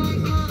right.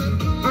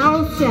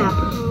 L step.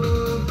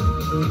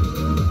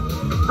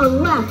 A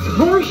left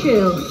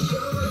horseshoe.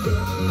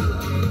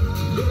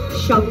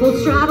 Shuffle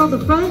straddle the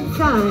front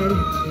side.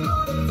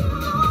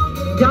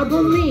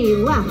 Double knee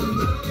left.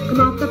 Come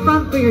off the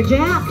front for your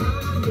jack.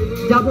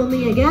 Double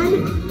knee again.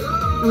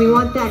 And we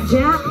want that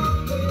jack.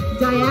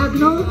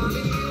 Diagonal.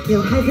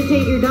 You'll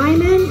hesitate your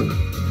diamond.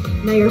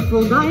 Now your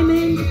full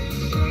diamond.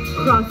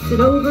 Cross it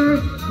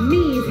over.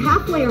 Knees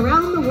halfway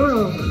around the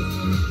world.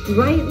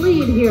 Right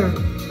lead here.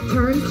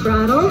 Turn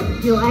straddle.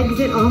 You'll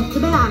exit off the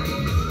back.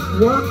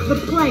 Walk the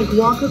plank,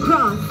 walk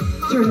across,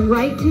 turn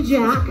right to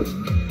jack,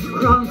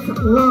 cross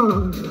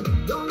long.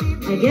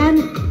 Again,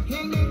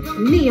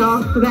 knee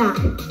off the back,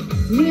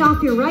 knee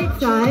off your right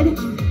side.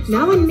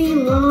 Now a knee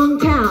long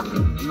tap,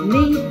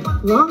 knee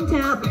long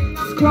tap,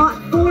 squat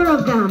 4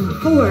 of them.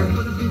 4,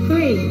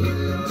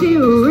 3,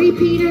 2,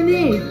 repeater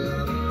knee.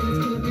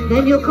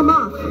 Then you'll come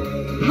off,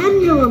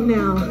 pendulum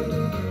now.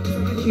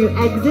 You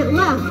exit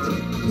left,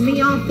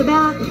 knee off the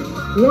back,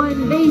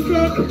 1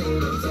 basic.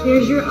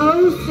 Here's your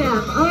O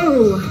step,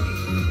 O.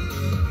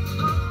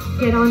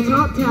 Get on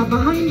top, tap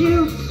behind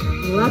you,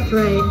 left,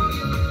 right.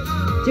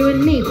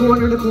 Doing knee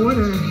corner to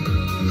corner.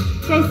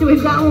 Okay, so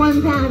we've got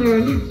one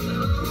pattern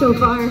so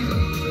far.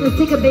 Let's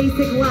take a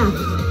basic left,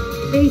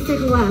 basic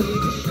left.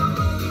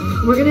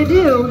 We're gonna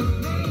do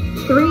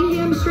 3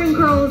 hamstring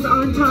curls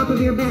on top of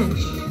your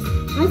bench.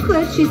 That's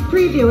good, she's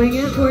previewing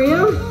it for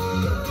you.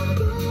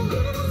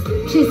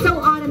 She's so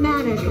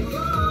automatic.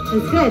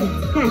 That's good,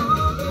 okay.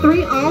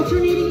 3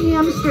 alternating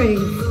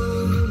hamstrings.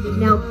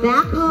 Now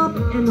back hop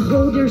and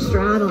hold your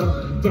straddle.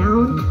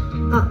 Down,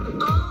 up.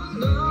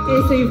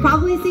 Okay, so you've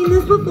probably seen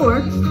this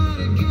before.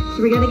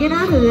 So we gotta get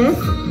out of this,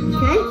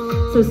 okay?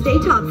 So stay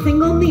top,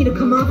 single knee to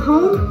come off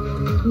home.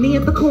 Knee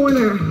at the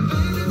corner,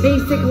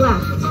 basic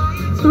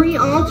left. 3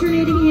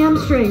 alternating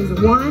hamstrings.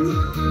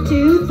 1,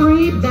 2,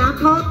 3, back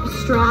hop,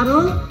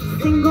 straddle,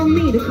 single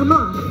knee to come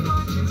off.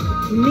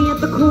 Knee at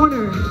the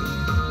corner,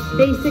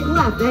 basic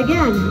left.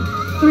 Again,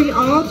 3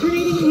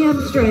 alternating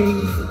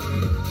hamstrings.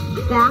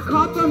 Back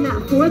hop on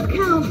that 4th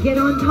count. Get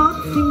on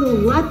top. Single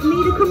left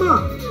knee to come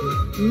off.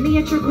 Knee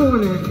at your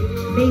corner.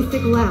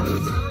 Basic left.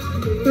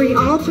 3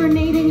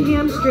 alternating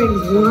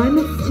hamstrings.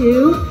 1,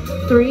 2,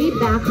 3.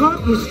 Back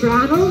hop. You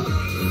straddle.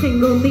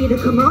 Single knee to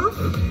come off.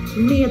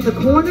 Knee at the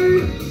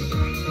corner.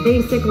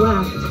 Basic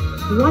left.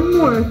 1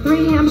 more.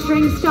 3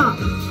 hamstrings. Stop.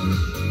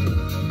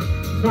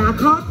 Back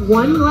hop.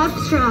 1 left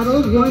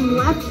straddle. 1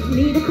 left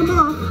knee to come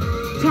off.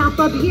 Tap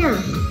up here.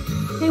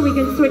 Okay, we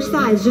can switch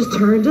sides. Just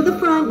turn to the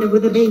front and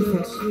with a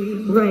basic.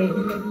 Right.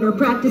 Now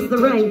practice the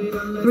right.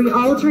 3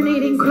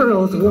 alternating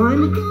curls.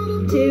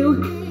 1,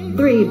 2,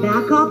 3.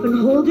 Back up and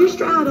hold your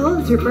straddle.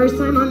 It's your first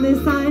time on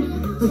this side.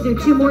 Let's do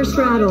 2 more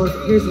straddles.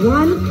 Here's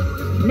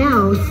 1.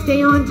 Now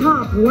stay on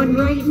top. 1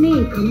 right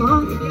knee. Come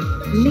off.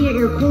 Knee at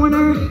your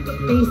corner.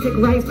 Basic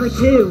right for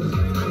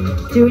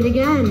 2. Do it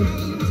again.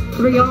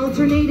 3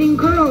 alternating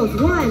curls.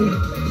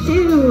 1,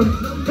 2,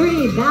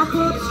 3. Back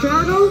up,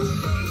 straddle.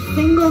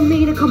 Single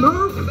knee to come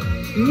off,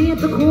 knee at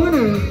the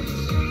corner.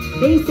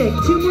 Basic,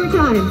 2 more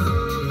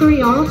times.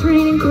 3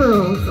 alternating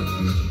curls.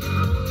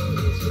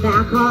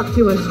 Back hop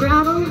to a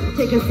straddle,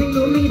 take a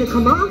single knee to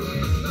come off.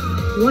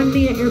 1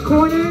 knee at your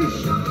corner,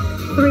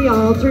 3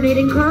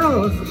 alternating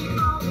curls.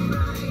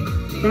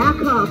 Back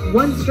hop,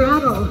 1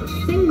 straddle,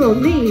 single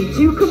knee,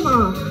 2 come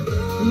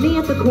off. Knee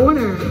at the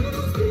corner.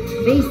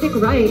 Basic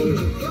right.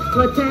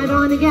 Let's add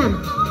on again.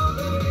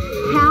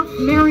 Half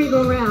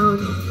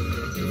merry-go-round.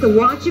 So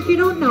watch if you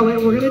don't know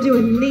it. We're gonna do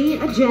a knee,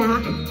 a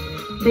jack,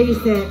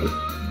 basic.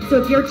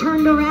 So if you're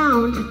turned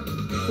around,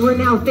 we're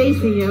now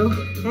facing you,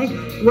 okay?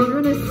 We're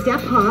gonna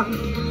step hop,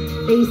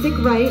 basic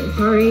right,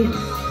 sorry,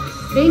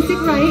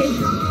 basic right.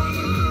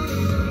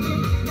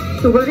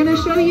 So we're gonna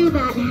show you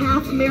that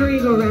half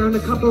merry-go-round a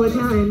couple of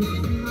times.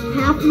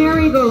 Half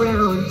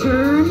merry-go-round,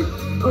 turn,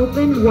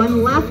 open,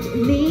 1 left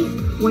knee,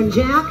 1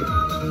 jack,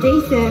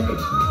 basic,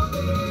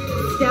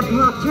 step,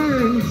 hop,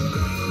 turn,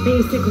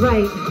 basic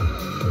right.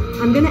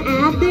 I'm gonna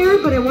add there,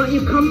 but I want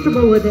you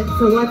comfortable with it.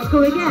 So let's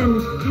go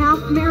again.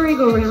 Half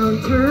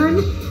merry-go-round, turn,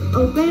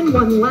 open,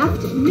 one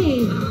left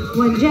knee,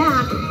 one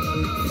jack,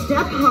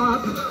 step,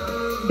 hop,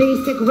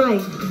 basic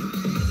right.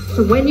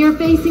 So when you're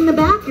facing the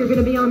back, you're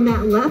gonna be on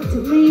that left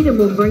lead, and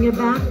we'll bring it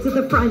back to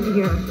the front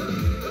here.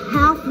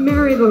 Half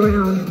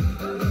merry-go-round,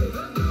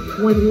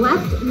 one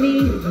left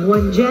knee,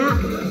 one jack,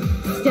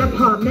 step,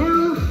 hop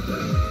now,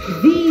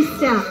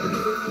 V-step,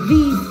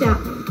 V-step.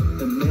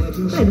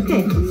 Good,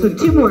 okay, so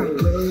 2 more.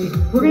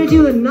 We're gonna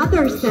do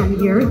another set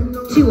here.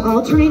 2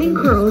 alternating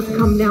curls,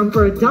 come down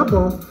for a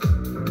double,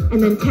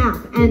 and then tap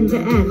end to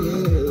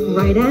end.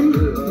 Right end,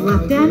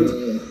 left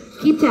end,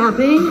 keep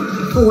tapping.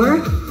 4,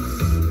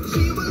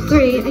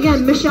 3,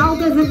 again, Michelle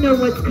doesn't know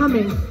what's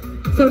coming,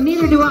 so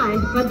neither do I,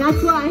 but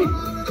that's why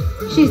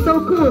she's so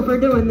cool for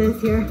doing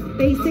this here.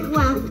 Basic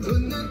left,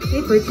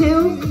 okay, for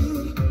 2.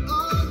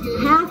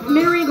 Half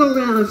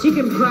merry-go-round, she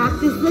can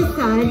practice this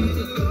side.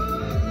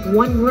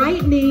 1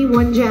 right knee,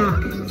 1 jack,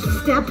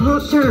 step,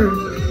 hop,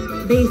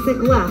 turn, basic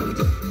left.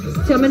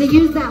 So I'm gonna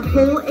use that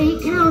full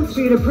 8 counts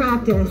for you to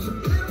practice.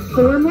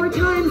 4 more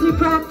times we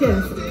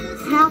practice.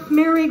 Half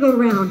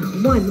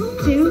merry-go-round, 1,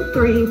 2,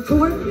 3,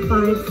 4,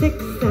 5,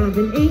 6,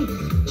 7, 8,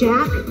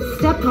 jack,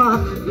 step,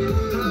 hop,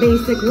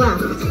 basic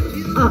left,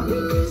 up.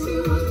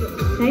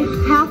 Okay,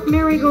 half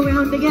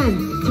merry-go-round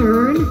again,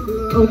 turn,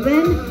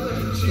 open,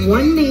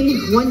 1 knee,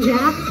 1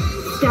 jack,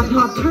 step,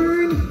 hop,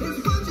 turn,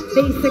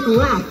 basic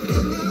left.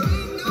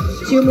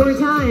 2 more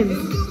times.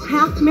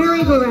 Half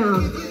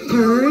merry-go-round.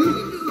 Turn,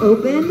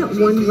 open,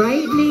 1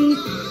 right knee,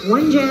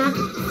 1 jack,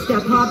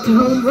 step, hop to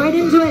home, right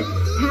into it.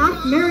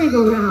 Half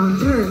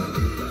merry-go-round. Turn,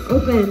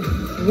 open,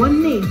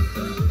 1 knee,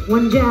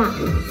 1 jack,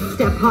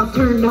 step, hop,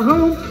 turn to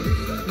home.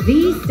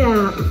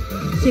 V-step.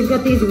 So you've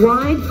got these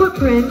wide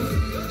footprints,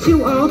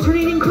 2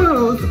 alternating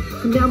curls,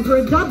 come down for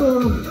a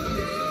double,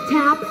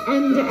 tap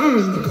end to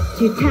end.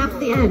 So you tap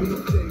the end.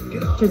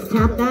 Just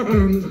tap that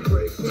end.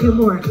 2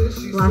 more.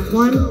 Last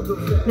one.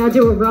 Now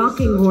do a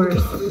rocking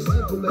horse.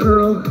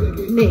 Curl,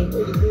 knee.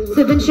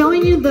 So I've been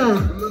showing you the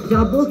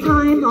double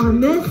time on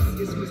this.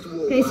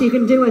 Okay, so you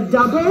can do a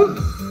double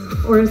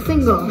or a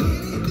single.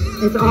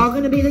 It's all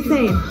going to be the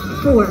same.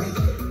 4,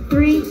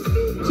 3,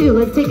 2.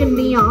 Let's take a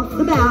knee off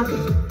the back.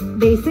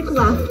 Basic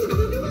left.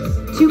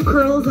 2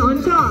 curls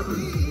on top.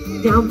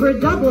 Down for a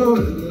double.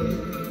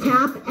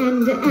 Tap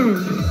end to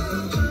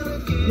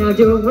end. Now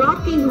do a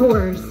rocking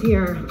horse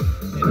here.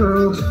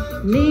 Curl,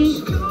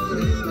 knee,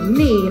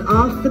 knee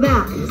off the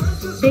back.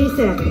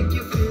 Basic.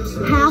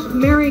 Half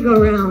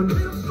merry-go-round.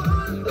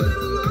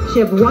 So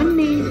you have 1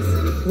 knee,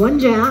 1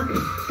 jack,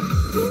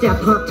 step,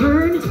 hop,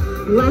 turn,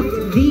 left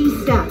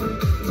V-step.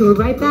 So we're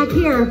right back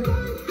here.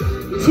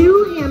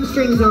 2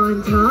 hamstrings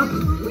on top.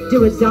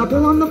 Do a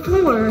double on the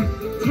floor.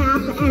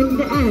 Tap end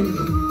to end.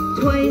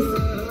 Twice.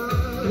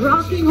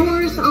 Rocking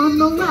horse on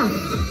the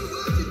left.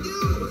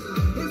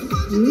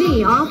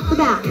 Knee off the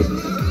back.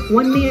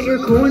 1 knee at your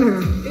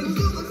corner.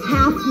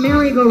 Half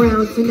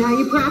merry-go-round. So now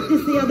you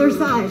practice the other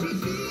side.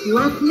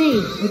 Left knee,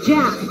 a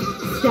jack,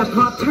 step,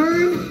 hop,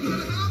 turn,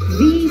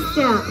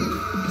 V-step.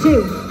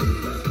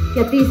 2.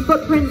 Get these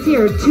footprints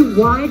here. 2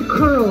 wide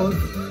curls.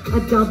 A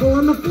double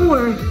on the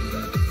floor.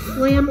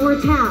 Slam or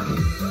tap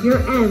your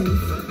ends.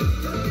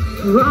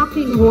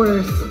 Rocking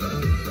horse.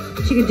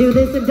 She could do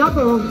this a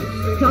double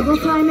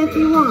time if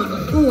you want.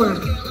 4,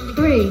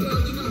 3,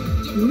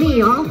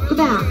 knee off the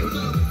back.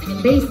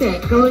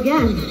 Basic, go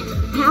again.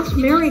 Half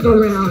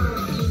merry-go-round.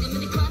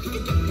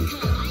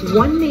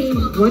 1 knee,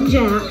 1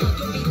 jack,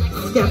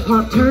 step,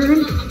 hop,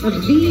 turn, a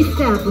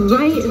V-step,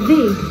 right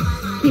V.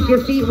 Keep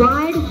your feet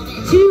wide,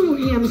 2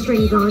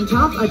 hamstrings on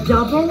top, a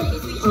double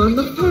on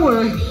the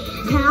floor,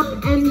 tap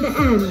end to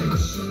end.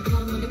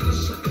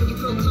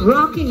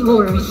 Rocking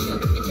horse,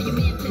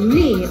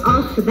 knee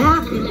off the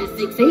back,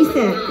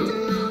 basic,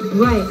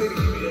 right.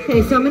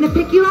 Okay, so I'm gonna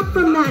pick you up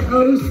from that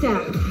O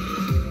step.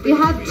 You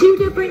have 2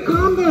 different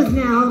combos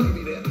now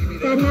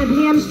that have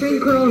hamstring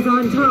curls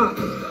on top.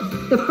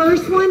 The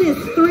first one is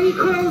 3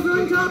 curls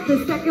on top, the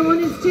second one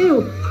is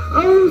 2.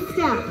 O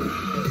step.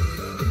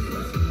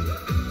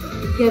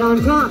 Get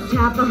on top,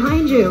 tap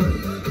behind you.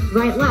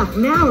 Right, left.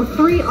 Now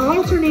 3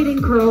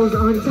 alternating curls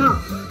on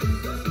top.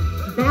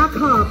 Back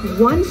hop,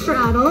 1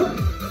 straddle,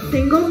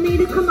 single knee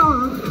to come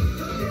off,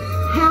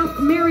 half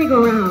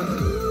merry-go-round.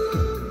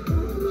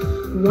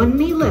 1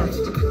 knee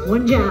lift,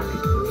 1 jack,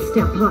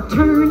 step, hop,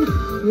 turn,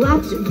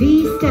 left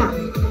V-step.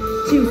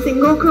 2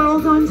 single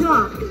curls on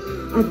top,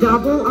 a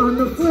double on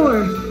the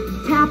floor.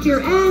 Tap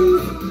your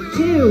ends,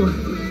 2.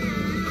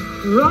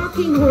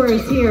 Rocking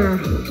horse here.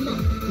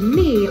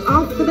 Knee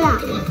off the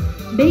back,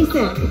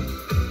 basic.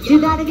 Do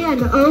that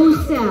again, O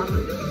step.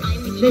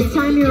 This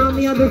time you're on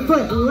the other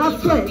foot,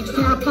 left foot,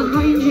 tap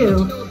behind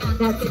you.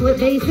 That split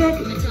basic,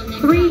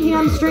 3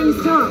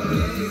 hamstrings top.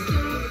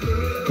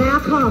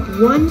 Back hop,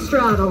 1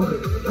 straddle,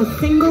 a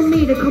single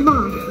knee to come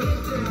off.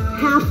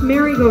 Half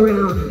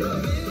merry-go-round.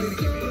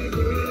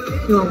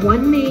 You want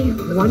 1 knee,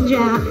 1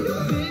 jack,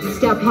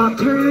 step, hop,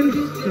 turn,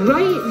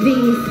 right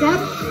V step,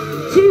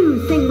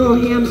 2 single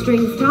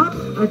hamstrings top,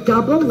 a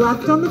double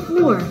left on the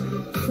floor.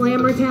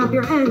 Slam or tap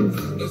your ends.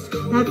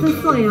 That's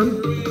a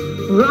slam.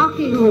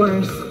 Rocking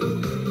horse.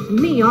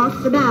 Knee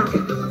off the back.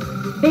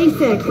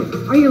 Basic.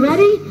 Are you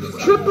ready?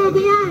 Triple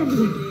the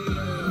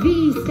end.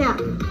 V step.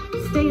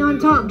 Stay on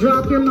top.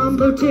 Drop your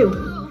mambo 2.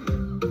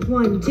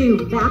 1,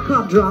 2. Back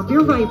hop. Drop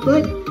your right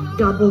foot.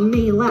 Double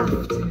knee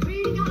left.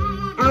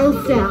 L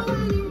step.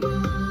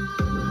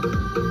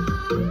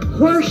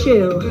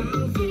 Horseshoe.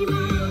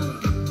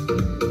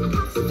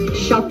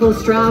 Shuffle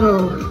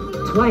straddle.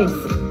 Twice.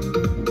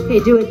 Okay,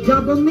 do a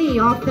double knee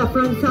off the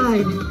front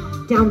side.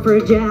 Down for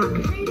a jack.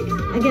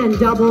 Again,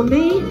 double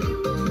knee.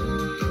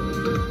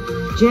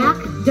 Jack,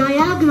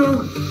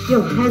 diagonal.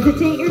 You'll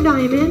hesitate your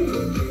diamond.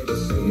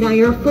 Now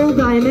you're full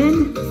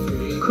diamond.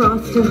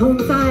 Cross to home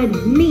side.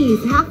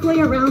 Knees halfway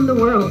around the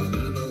world.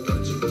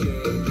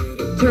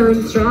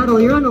 Turn straddle.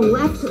 You're on a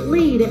left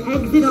lead.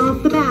 Exit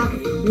off the back.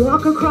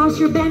 Walk across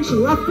your bench.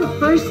 Left foot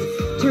first.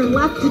 Turn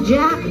left to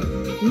jack.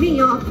 Knee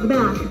off the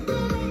back.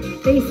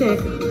 Basic.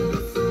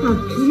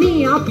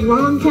 Knee up,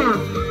 long tap.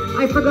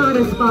 I forgot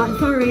a spot,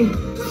 sorry.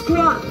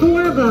 Squat,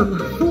 4 of them.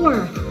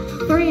 4,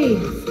 3.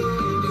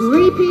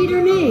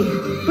 Repeater knee.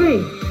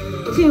 3,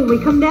 2. We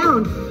come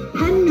down.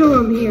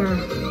 Pendulum here.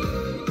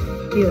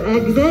 You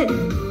exit.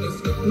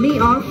 Knee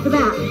off the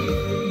back.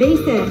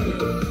 Basic.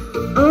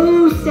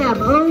 O step,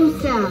 O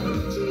step.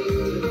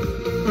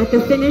 At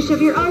the finish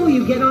of your O,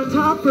 you get on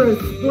top for a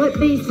split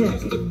basic.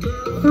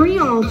 3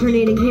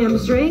 alternating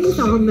hamstrings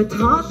on the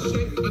top.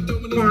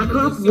 Back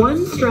hop,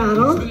 1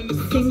 straddle,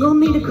 single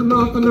knee to come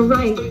off on the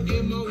right,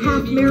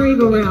 half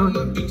merry-go-round.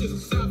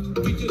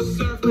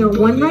 We have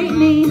 1 right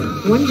knee,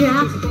 1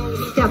 jack,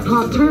 step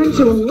hop, turn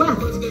to a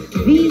left,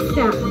 V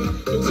step,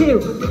 2.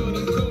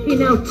 Okay,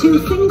 now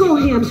 2 single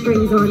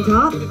hamstrings on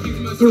top,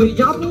 do a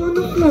double on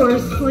the floor,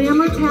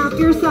 slam or tap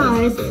your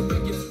sides,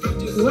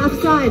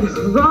 left side,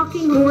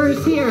 rocking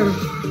horse here,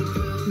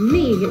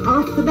 knee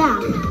off the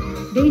back,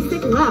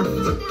 basic left.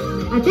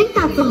 I think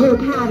that's the whole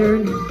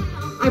pattern.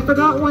 I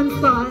forgot 1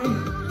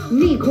 spot.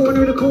 Knee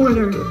corner to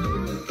corner.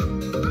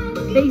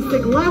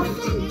 Basic left,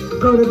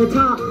 go to the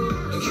top.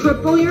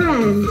 Triple your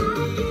end.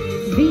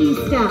 V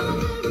step.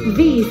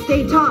 V,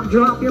 stay top,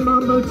 drop your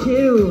mambo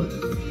 2.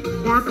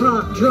 Back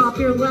hop, drop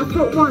your left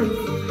foot once.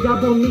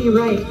 Double knee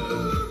right.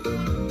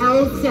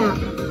 L step.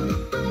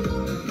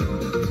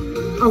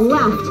 A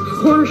left,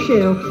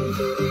 horseshoe.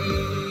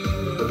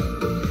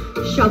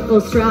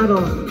 Shuffle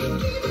straddle.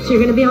 So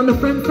you're gonna be on the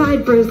front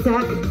side for a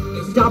sec.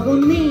 Double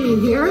knee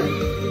here.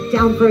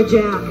 Down for a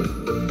jack.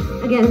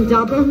 Again,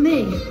 double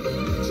knee.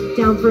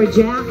 Down for a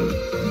jack.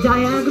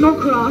 Diagonal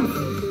cross.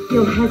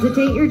 You'll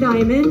hesitate your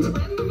diamond.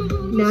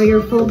 Now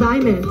you're full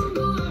diamond.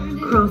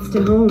 Cross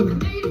to home.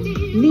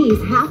 Knees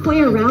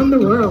halfway around the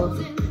world.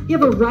 You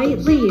have a right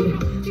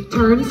lead.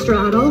 Turn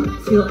straddle.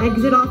 So you'll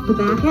exit off the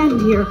back end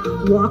here.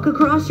 Walk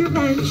across your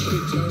bench.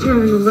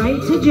 Turn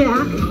right to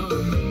jack.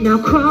 Now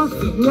cross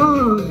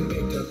long.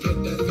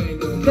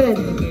 Good.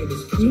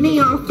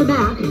 Knee off the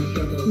back.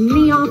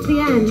 Knee off the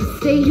end.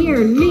 Stay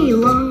here. Knee,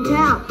 long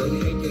tap.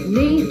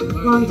 Knee,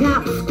 long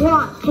tap.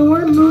 Squat.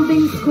 4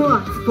 moving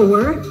squats.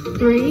 4,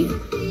 3,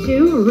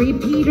 2.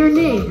 Repeater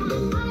knee.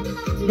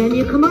 Then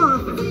you come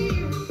off.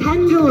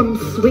 Pendulum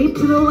sweep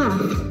to the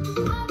left.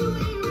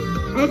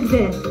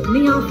 Exit.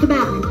 Knee off the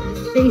back.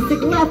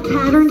 Basic left.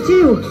 Pattern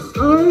 2.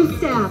 O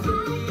step.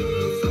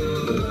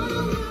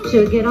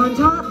 Should get on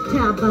top.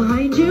 Tap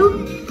behind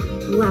you.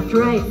 Left,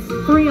 right.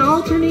 3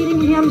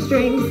 alternating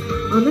hamstrings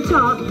on the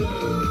top.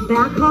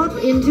 Back hop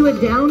into a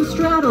down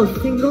straddle.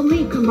 Single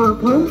knee, come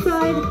off home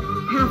side.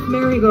 Half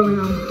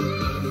merry-go-round.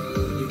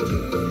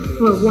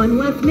 Well, 1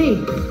 left knee.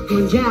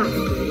 1 jack.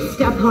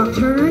 Step hop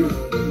turn.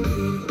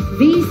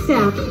 V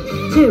step.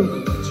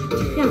 2.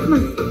 Yeah, come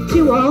on.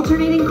 2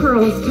 alternating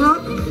curls.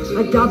 Top.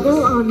 A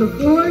double on the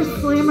floor.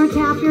 Slam or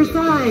tap your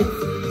sides.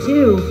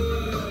 2.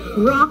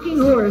 Rocking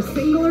horse.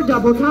 Single or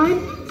double time.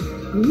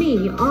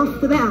 Knee off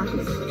the back.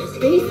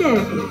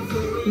 Basic.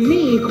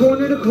 Knee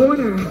corner to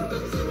corner.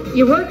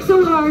 You work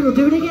so hard, we'll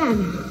do it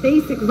again.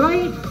 Basic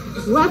right,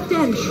 left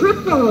end,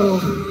 triple.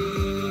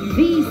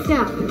 V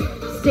step.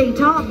 Stay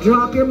top,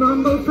 drop your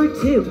mambo for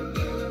 2.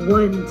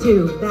 1,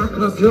 2. Back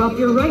hop, drop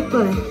your right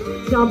foot.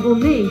 Double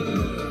knee.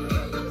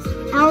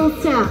 L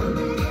step.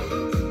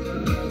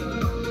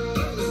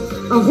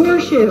 A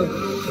horseshoe.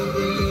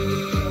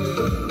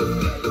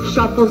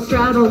 Shuffle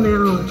straddle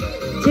now.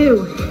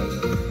 2.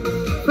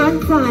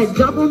 Front side,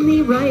 double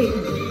knee right.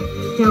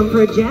 Down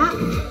for a jack.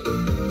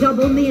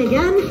 Double knee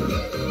again.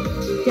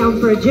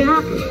 Down for a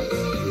jack.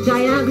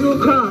 Diagonal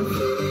cross.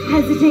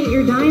 Hesitate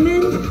your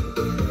diamond.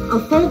 A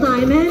full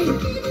diamond.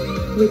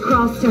 We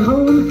cross to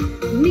home.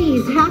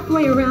 Knees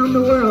halfway around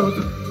the world.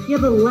 You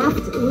have a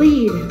left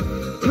lead.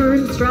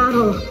 Turn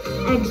straddle.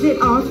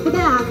 Exit off the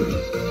back.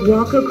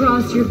 Walk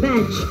across your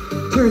bench.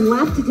 Turn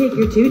left to take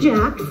your 2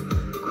 jacks.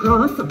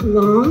 Cross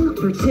long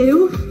for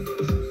 2.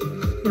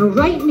 Now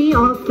right knee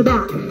off the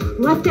back.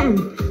 Left end.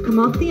 Come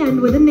off the end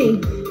with a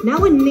knee.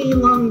 Now a knee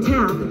long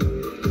tap.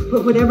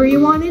 Put whatever you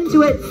want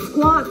into it.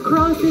 Squat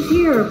crosses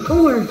here.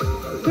 4,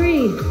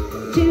 3,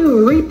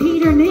 2,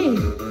 repeater knee.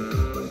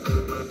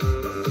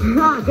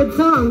 Ah, good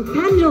song.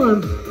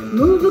 Pendulum,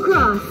 move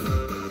across.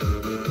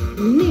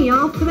 Knee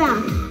off the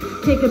back.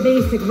 Take a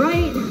basic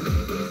right.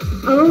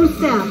 O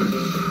step.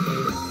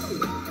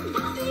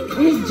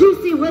 It's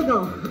juicy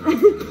wiggle.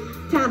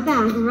 Tap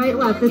back, right,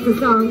 left, that's the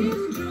song.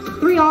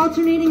 3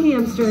 alternating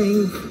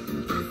hamstrings.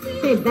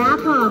 Okay, back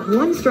up,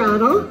 1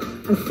 straddle,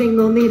 a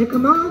single knee to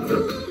come off,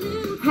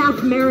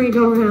 half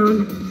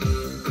merry-go-round.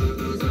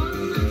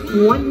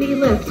 1 knee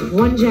lift,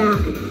 1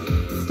 jack.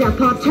 Step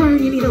hop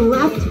turn, you need a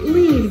left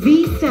lead,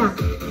 V-step.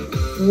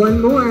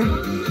 1 more.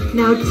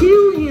 Now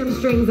 2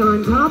 hamstrings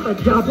on top, a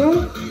double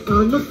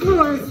on the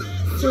floor.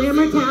 Slam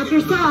or tap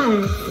your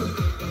sides.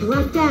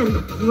 Left end,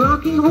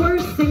 rocking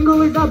horse,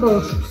 single or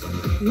double.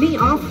 Knee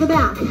off the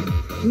back,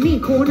 knee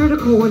corner to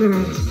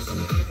corner.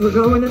 We're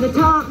going to the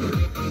top,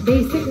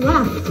 basic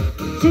left,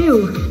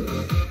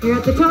 2. You're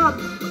at the top,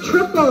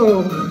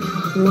 triple.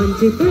 1,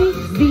 2, 3,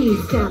 V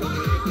step.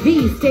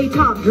 V, stay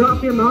top,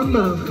 drop your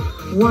mambo.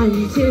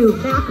 1, 2,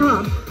 back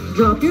up,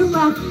 drop your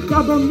left,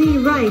 double knee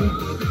right.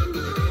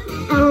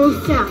 L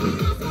step.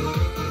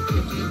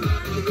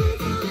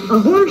 A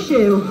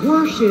horseshoe,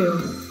 horseshoe.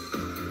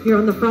 You're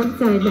on the front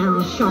side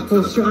now,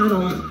 shuffle,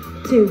 straddle,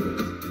 2.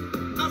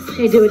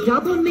 Okay, do a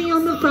double knee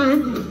on the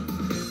front,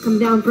 come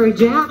down for a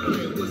jack,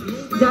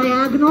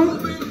 diagonal,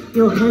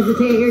 you'll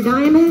hesitate your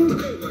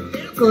diamond,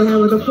 go ahead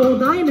with a full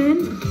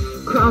diamond,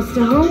 cross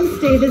to home,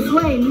 stay this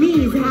way,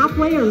 knees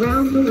halfway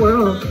around the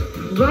world,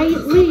 right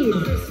lead,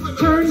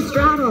 turn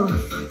straddle,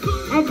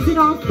 exit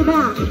off the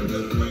back,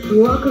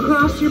 walk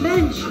across your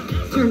bench,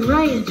 turn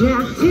right,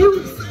 jack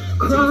 2,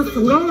 cross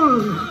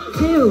long,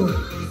 2,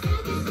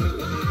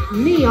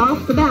 knee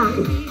off the back,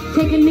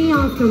 take a knee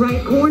off the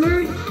right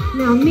corner,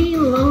 now knee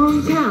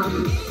long tap,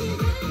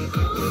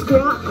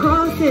 squat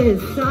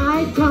crosses,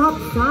 side, top,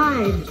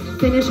 side,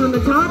 finish on the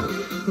top,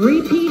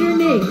 repeater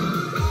knee,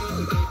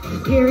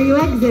 here you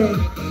exit,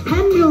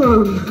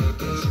 pendulum,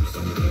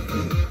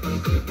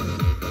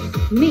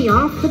 knee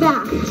off the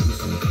back,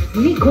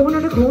 knee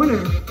corner to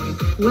corner,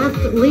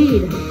 left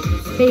lead,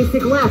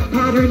 basic left,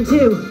 pattern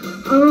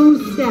 2, O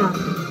step,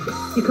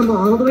 you come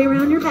all the way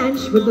around your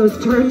bench with those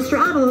turn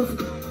straddles,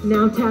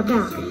 now tap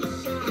back.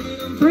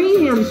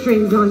 3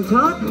 hamstrings on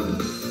top,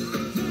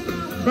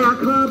 back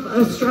hop,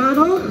 a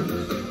straddle,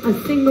 a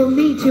single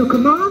knee to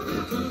come off,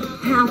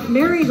 half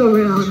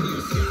merry-go-round.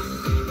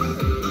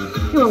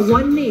 You want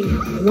 1 knee,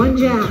 1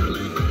 jack,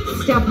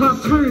 step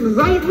hop turn,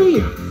 right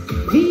lead,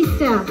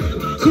 V-step,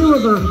 2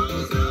 of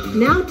them.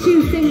 Now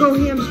 2 single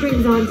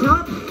hamstrings on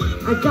top,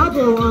 a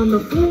double on the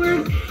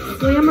floor,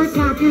 slammer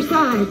tap your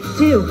sides,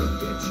 2.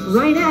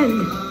 Right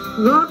end,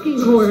 rocking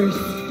horse,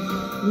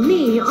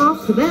 knee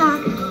off the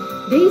back,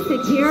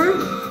 basic here.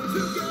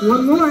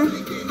 1 more,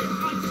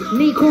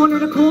 knee corner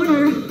to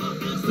corner,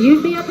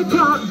 you'd be at the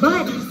top,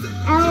 but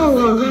L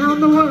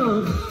around the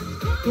world.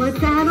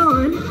 Let's add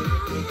on,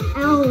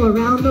 L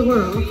around the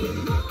world.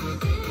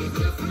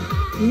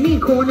 Knee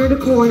corner to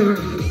corner.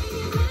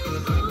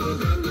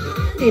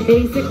 A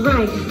basic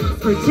right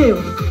for 2.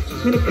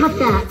 I'm gonna cut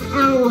that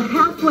L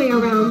halfway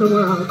around the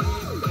world.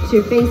 So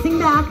you're facing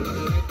back,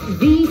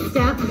 V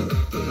step,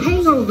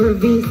 hangover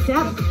V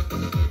step,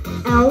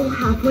 L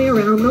halfway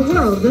around the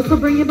world. This will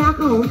bring you back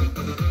home.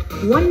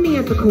 1 knee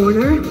at the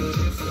corner,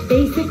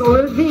 basic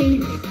or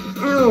V,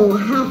 L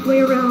halfway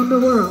around the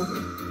world.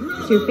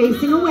 So you're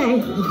facing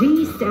away,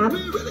 V step,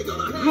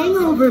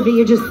 hangover V,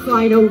 you just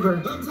slide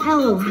over,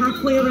 L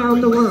halfway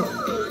around the world.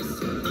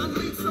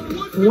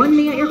 1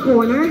 knee at your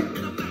corner,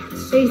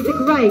 basic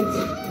right,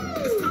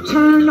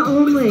 turn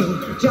only,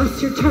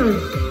 just your turn,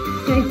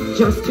 okay,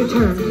 just your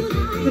turn.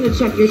 I'm gonna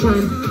check your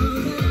time.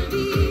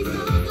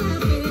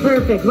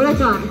 Perfect, what I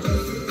thought.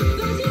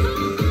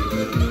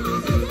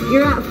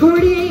 You're at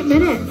 48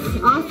 minutes.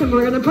 Awesome,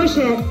 we're gonna push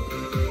it.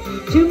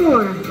 2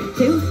 more,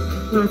 2,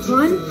 last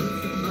 1.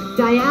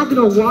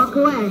 Diagonal, walk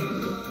away.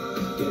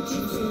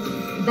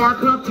 Back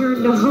hop,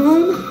 turn to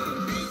home.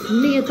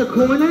 Knee at the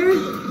corner.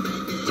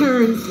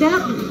 Turn,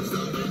 step.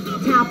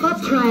 Tap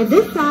up, try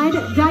this side.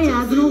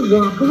 Diagonal,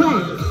 walk away.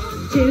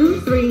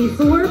 2, 3,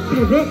 4,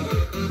 pivot.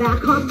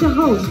 Back hop to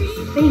home.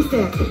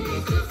 Basic.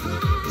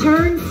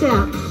 Turn,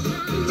 step.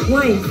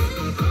 Twice.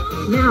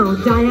 Now,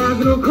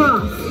 diagonal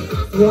cross.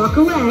 Walk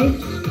away,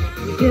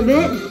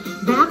 pivot,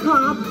 back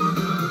hop,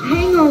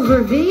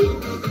 hangover V,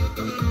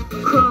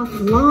 cross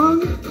long,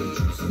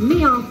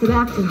 knee off the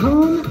back to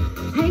home,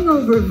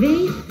 hangover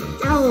V,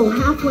 L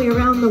halfway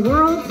around the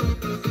world,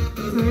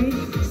 sorry,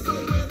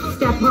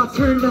 step hop,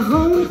 turn to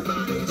home,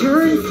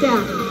 turn,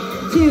 step,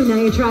 2, now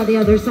you try the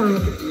other side,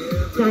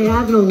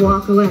 diagonal,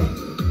 walk away.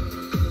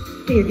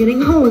 Okay, you're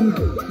getting home,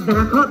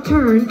 back hop,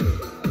 turn,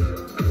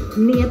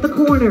 knee at the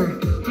corner,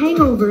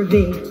 hangover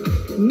V,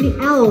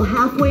 L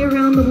halfway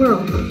around the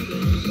world.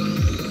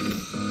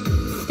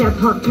 Step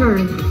hop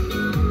turn.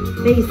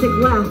 Basic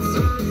left.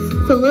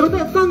 It's a little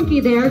bit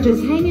funky there.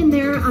 Just hang in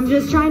there. I'm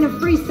just trying to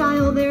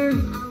freestyle there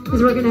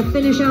because we're going to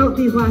finish out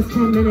these last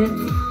 10 minutes.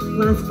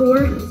 Last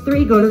 4,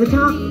 3, go to the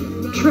top.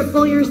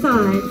 Triple your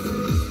sides.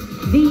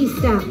 V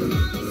step.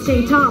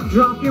 stay top,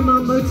 drop your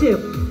mambo 2.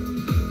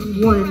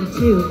 1,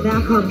 2,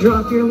 back up,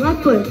 drop your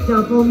left foot,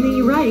 double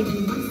knee right.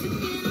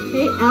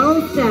 Okay,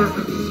 L step.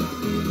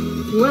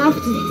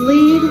 Left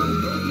lead,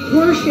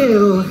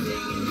 horseshoe.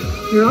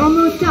 You're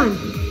almost done.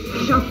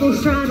 Shuffle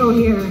straddle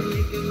here.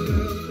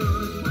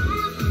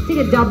 Take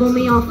a double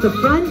knee off the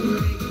front,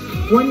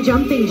 1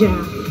 jumping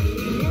jack.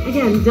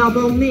 Again,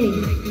 double knee,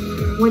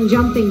 1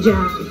 jumping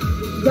jack.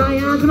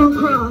 Diagonal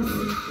cross,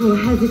 we'll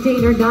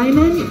hesitate or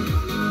diamond.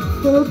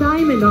 Full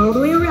diamond all the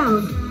way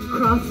around.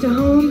 Cross to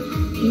home,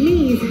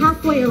 knees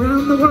halfway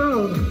around the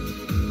world.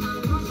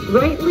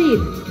 Right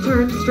lead,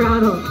 turn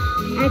straddle.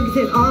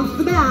 Exit off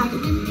the back,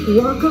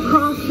 walk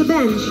across the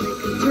bench.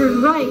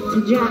 Turn right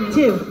to jack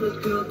 2.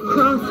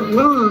 Cross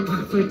long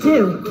for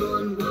 2.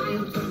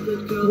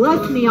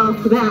 Left knee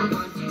off the back.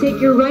 Take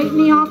your right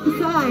knee off the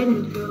side.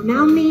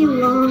 Now knee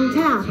long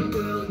tap.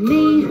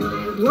 Knee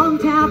long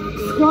tap,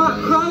 squat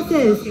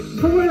crosses.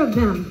 4 of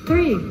them.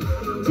 3,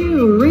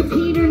 2,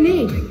 repeater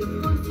knee.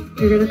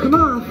 You're gonna come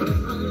off.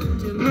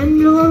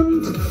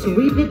 Pendulum,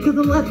 sweep it to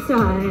the left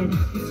side.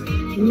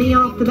 Knee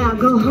off the back,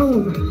 go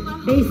home.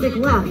 Basic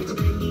left.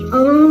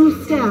 O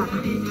step.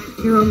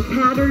 You're on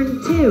pattern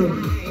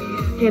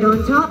 2. Get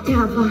on top,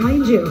 tap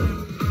behind you.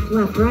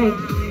 Left, right.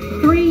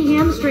 3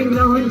 hamstrings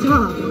on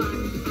top.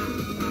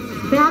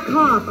 Back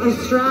hop, a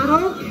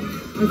straddle,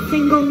 a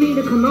single knee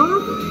to come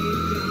off,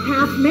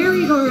 half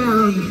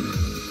merry-go-round.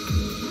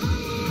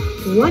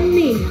 1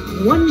 knee,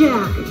 1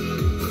 jack.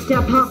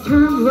 Step hop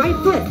turn, right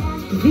foot,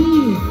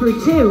 V for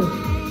 2.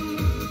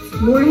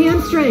 More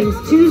hamstrings,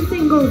 2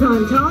 singles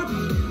on top,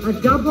 a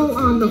double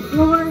on the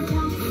floor,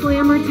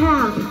 slammer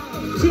tap,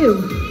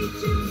 2.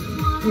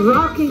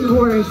 Rocking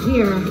horse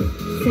here.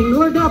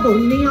 Single or double,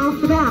 knee off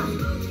the back.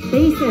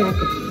 Basic.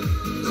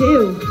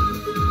 2.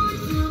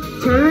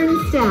 Turn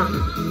step.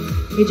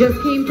 You just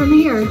came from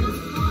here.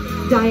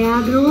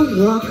 Diagonal,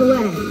 walk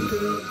away.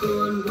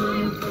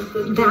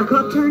 Back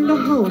up, turn to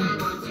home.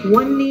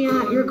 1 knee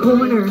at your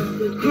corner.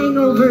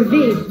 Hangover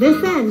V.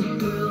 This end.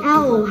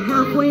 L,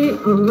 halfway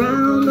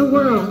around the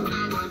world.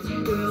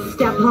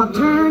 Step hop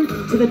turn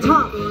to the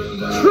top.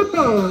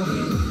 Triple.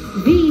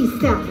 V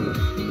step.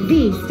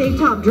 V, stay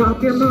top,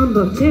 drop your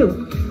mambo 2.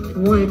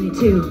 1,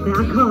 2,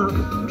 back hop,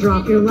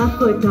 drop your left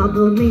foot,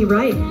 double knee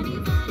right.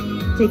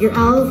 Take your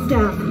L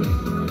step.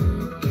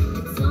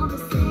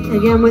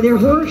 Again with your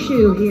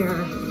horseshoe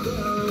here.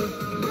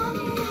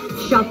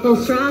 Shuffle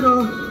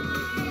straddle,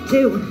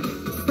 2,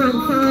 front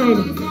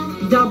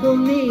side, double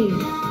knee,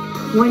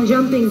 1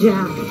 jumping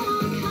jack.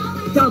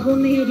 Double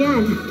knee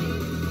again.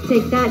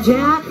 Take that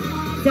jack,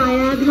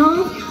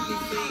 diagonal.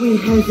 We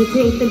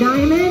hesitate the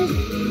diamond,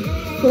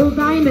 full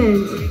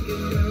diamond.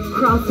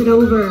 Cross it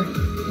over,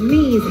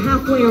 knees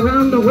halfway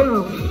around the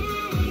world.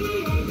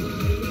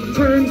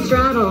 Turn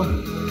straddle.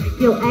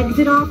 You'll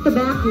exit off the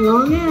back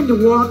long end,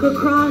 walk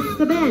across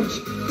the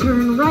bench.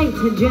 Turn right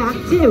to jack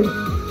 2.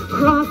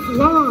 Cross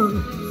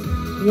long.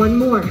 1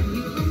 more.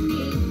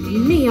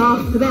 Knee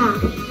off the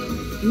back.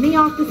 Knee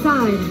off the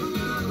side.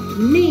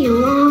 Knee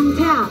long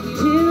tap.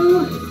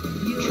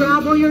 2.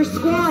 Travel your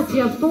squats.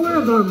 You have 4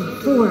 of them.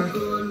 4,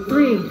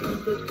 3.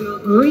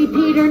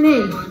 Repeater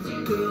knee.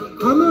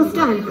 Almost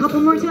done. A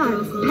couple more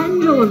times.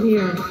 Pendulum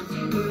here.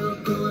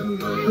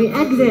 We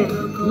exit.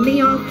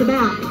 Knee off the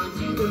back.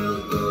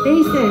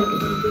 Basic.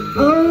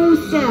 O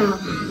step.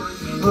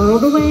 All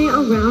the way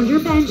around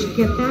your bench.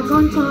 Get back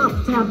on top.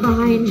 Tap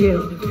behind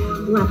you.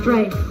 Left,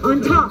 right.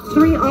 On top.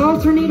 3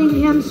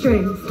 alternating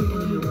hamstrings.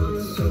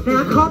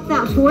 Back hop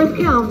that 4th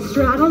count.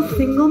 Straddle.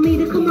 Single knee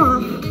to come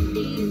off.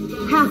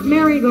 Half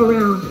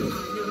merry-go-round.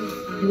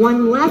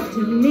 1 left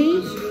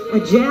knee. A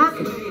jack.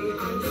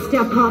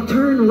 Step hop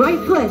turn. Right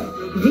foot.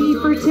 V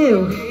for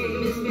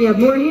 2. You have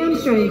more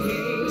hamstrings.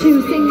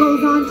 2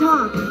 singles on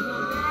top.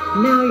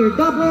 Now your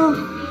double.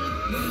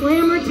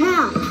 Slammer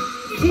tap.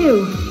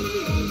 2.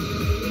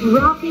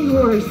 Rocking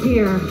horse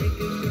here.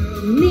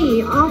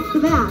 Knee off the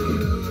back.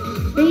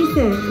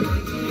 Basic.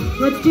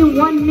 Let's do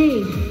 1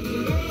 knee.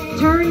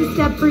 Turn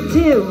step for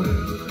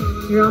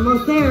 2. You're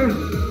almost there.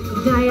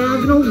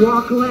 Diagonal,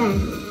 walk away.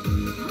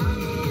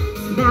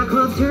 Back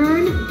hop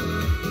turn.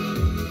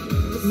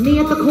 Knee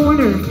at the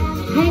corner.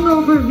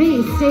 Hangover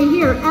V. Stay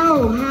here.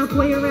 L,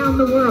 halfway around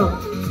the world.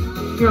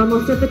 You're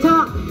almost at the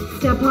top.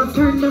 Step hop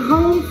turn to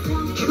home.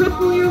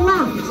 Triple your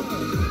left.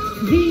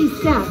 V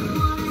step.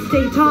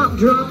 Stay top.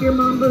 Drop your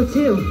mambo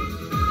 2.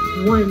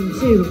 1,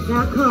 2.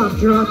 Back hop.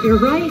 Drop your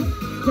right.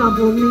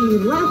 Double knee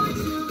left.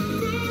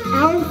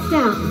 L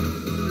step.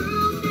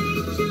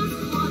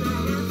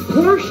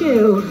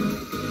 Horseshoe.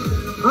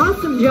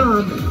 Awesome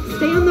job.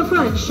 Stay on the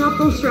front.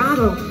 Shuffle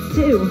straddle.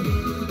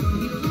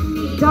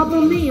 2.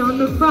 Double knee on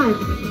the front.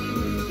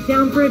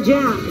 Down for a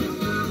jack.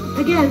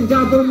 Again,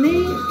 double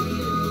knee.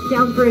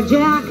 Down for a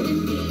jack.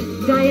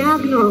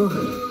 Diagonal.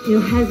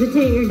 You'll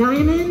hesitate your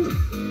diamond.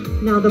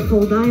 Now the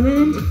full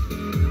diamond.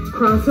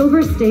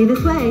 Crossover, stay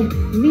this way.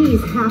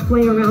 Knees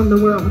halfway around the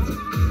world.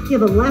 You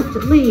have a left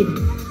lead.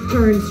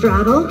 Turn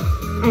straddle.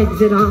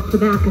 Exit off the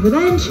back of the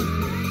bench.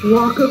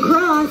 Walk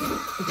across.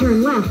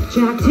 Turn left,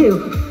 jack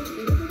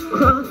 2.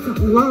 Cross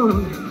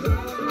long.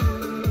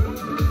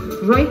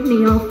 Right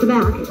knee off the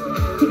back.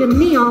 Take a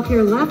knee off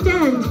your left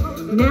end.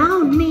 Now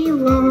knee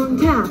long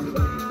tap.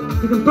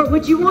 You can put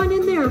what you want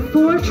in there.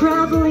 4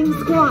 traveling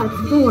squats.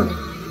 4,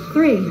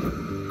 3.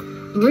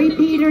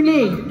 Repeat or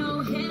knee.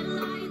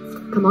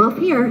 Come off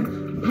here.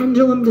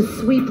 Pendulum to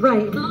sweep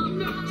right.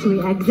 So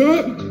we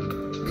exit.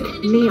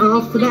 Knee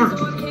off the back.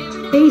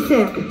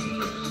 Basic.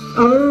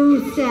 O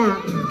step.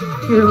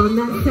 You're on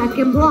that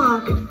second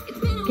block.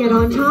 Get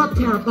on top,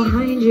 tap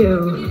behind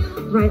you.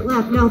 Right,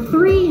 left. Now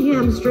 3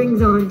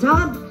 hamstrings on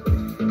top.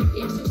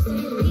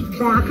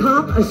 Back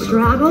hop, a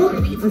straddle,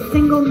 a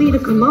single knee to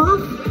come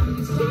off.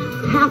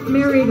 Half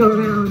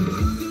merry-go-round.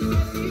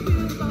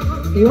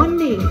 1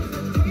 knee,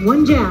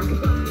 1 jack.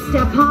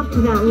 Step hop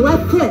to that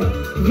left foot.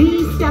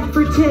 V step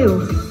for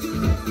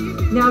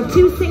 2. Now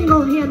 2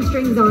 single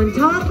hamstrings on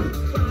top.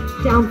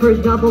 Down for a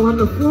double on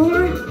the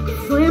floor.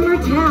 Slammer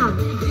tap.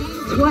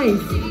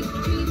 Twice.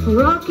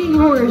 Rocking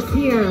horse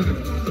here.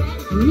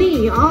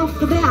 Knee off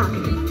the back.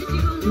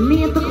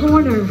 Knee at the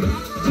corner.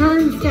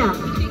 Turn step.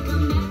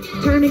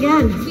 Turn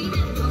again.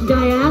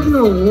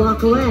 Diagonal,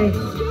 walk away.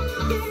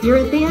 You're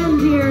at the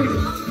end here.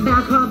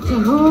 Back hop to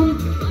home.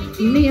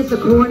 Knee at the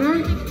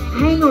corner.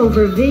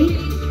 Hangover V.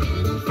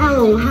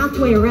 L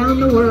halfway around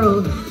the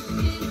world.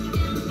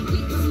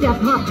 Step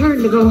hop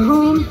turn to go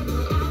home.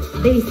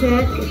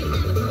 Basic.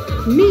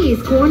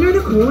 Knees corner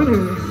to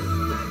corner.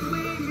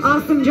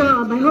 Awesome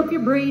job. I hope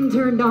your brain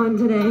turned on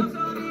today.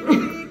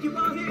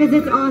 Because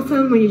it's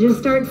awesome when you just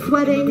start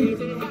sweating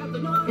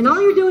and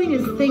all you're doing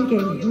is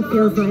thinking, it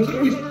feels like.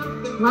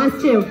 Last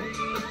 2.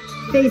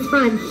 Face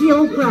front,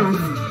 heel press.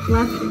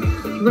 Left,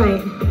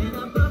 right.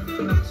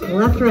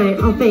 Left, right.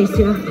 I'll face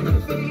you.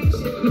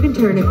 You can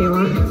turn if you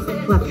want.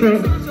 Left,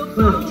 right,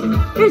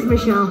 left. Here's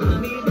Michelle.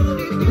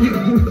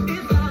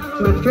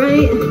 Left,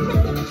 right.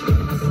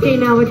 Okay,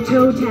 now with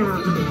toe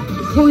tap.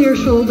 Pull your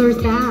shoulders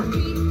back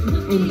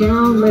and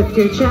down, lift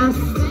your chest.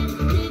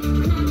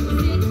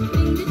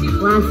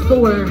 Last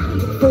 4,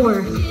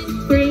 4,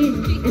 3,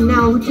 and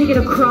now take it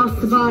across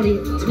the body.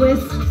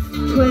 Twist,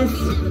 twist,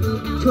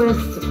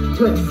 twist,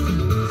 twist.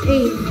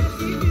 8,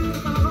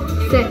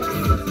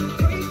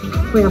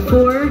 6. We have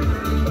 4.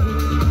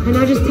 And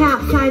now just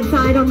tap side,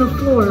 side on the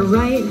floor.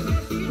 Right,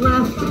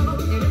 left.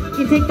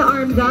 You take the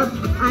arms up.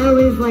 I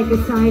always like a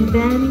side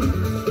bend.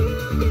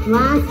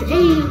 Last 8.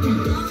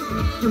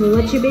 And we'll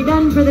let you be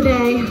done for the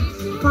day.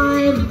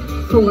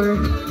 5, 4,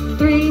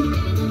 3.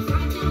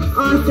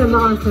 Awesome,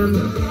 awesome.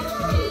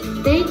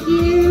 Thank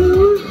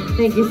you.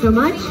 Thank you so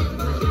much.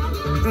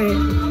 All right.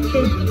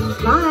 Okay.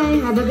 Bye.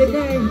 Have a good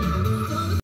day.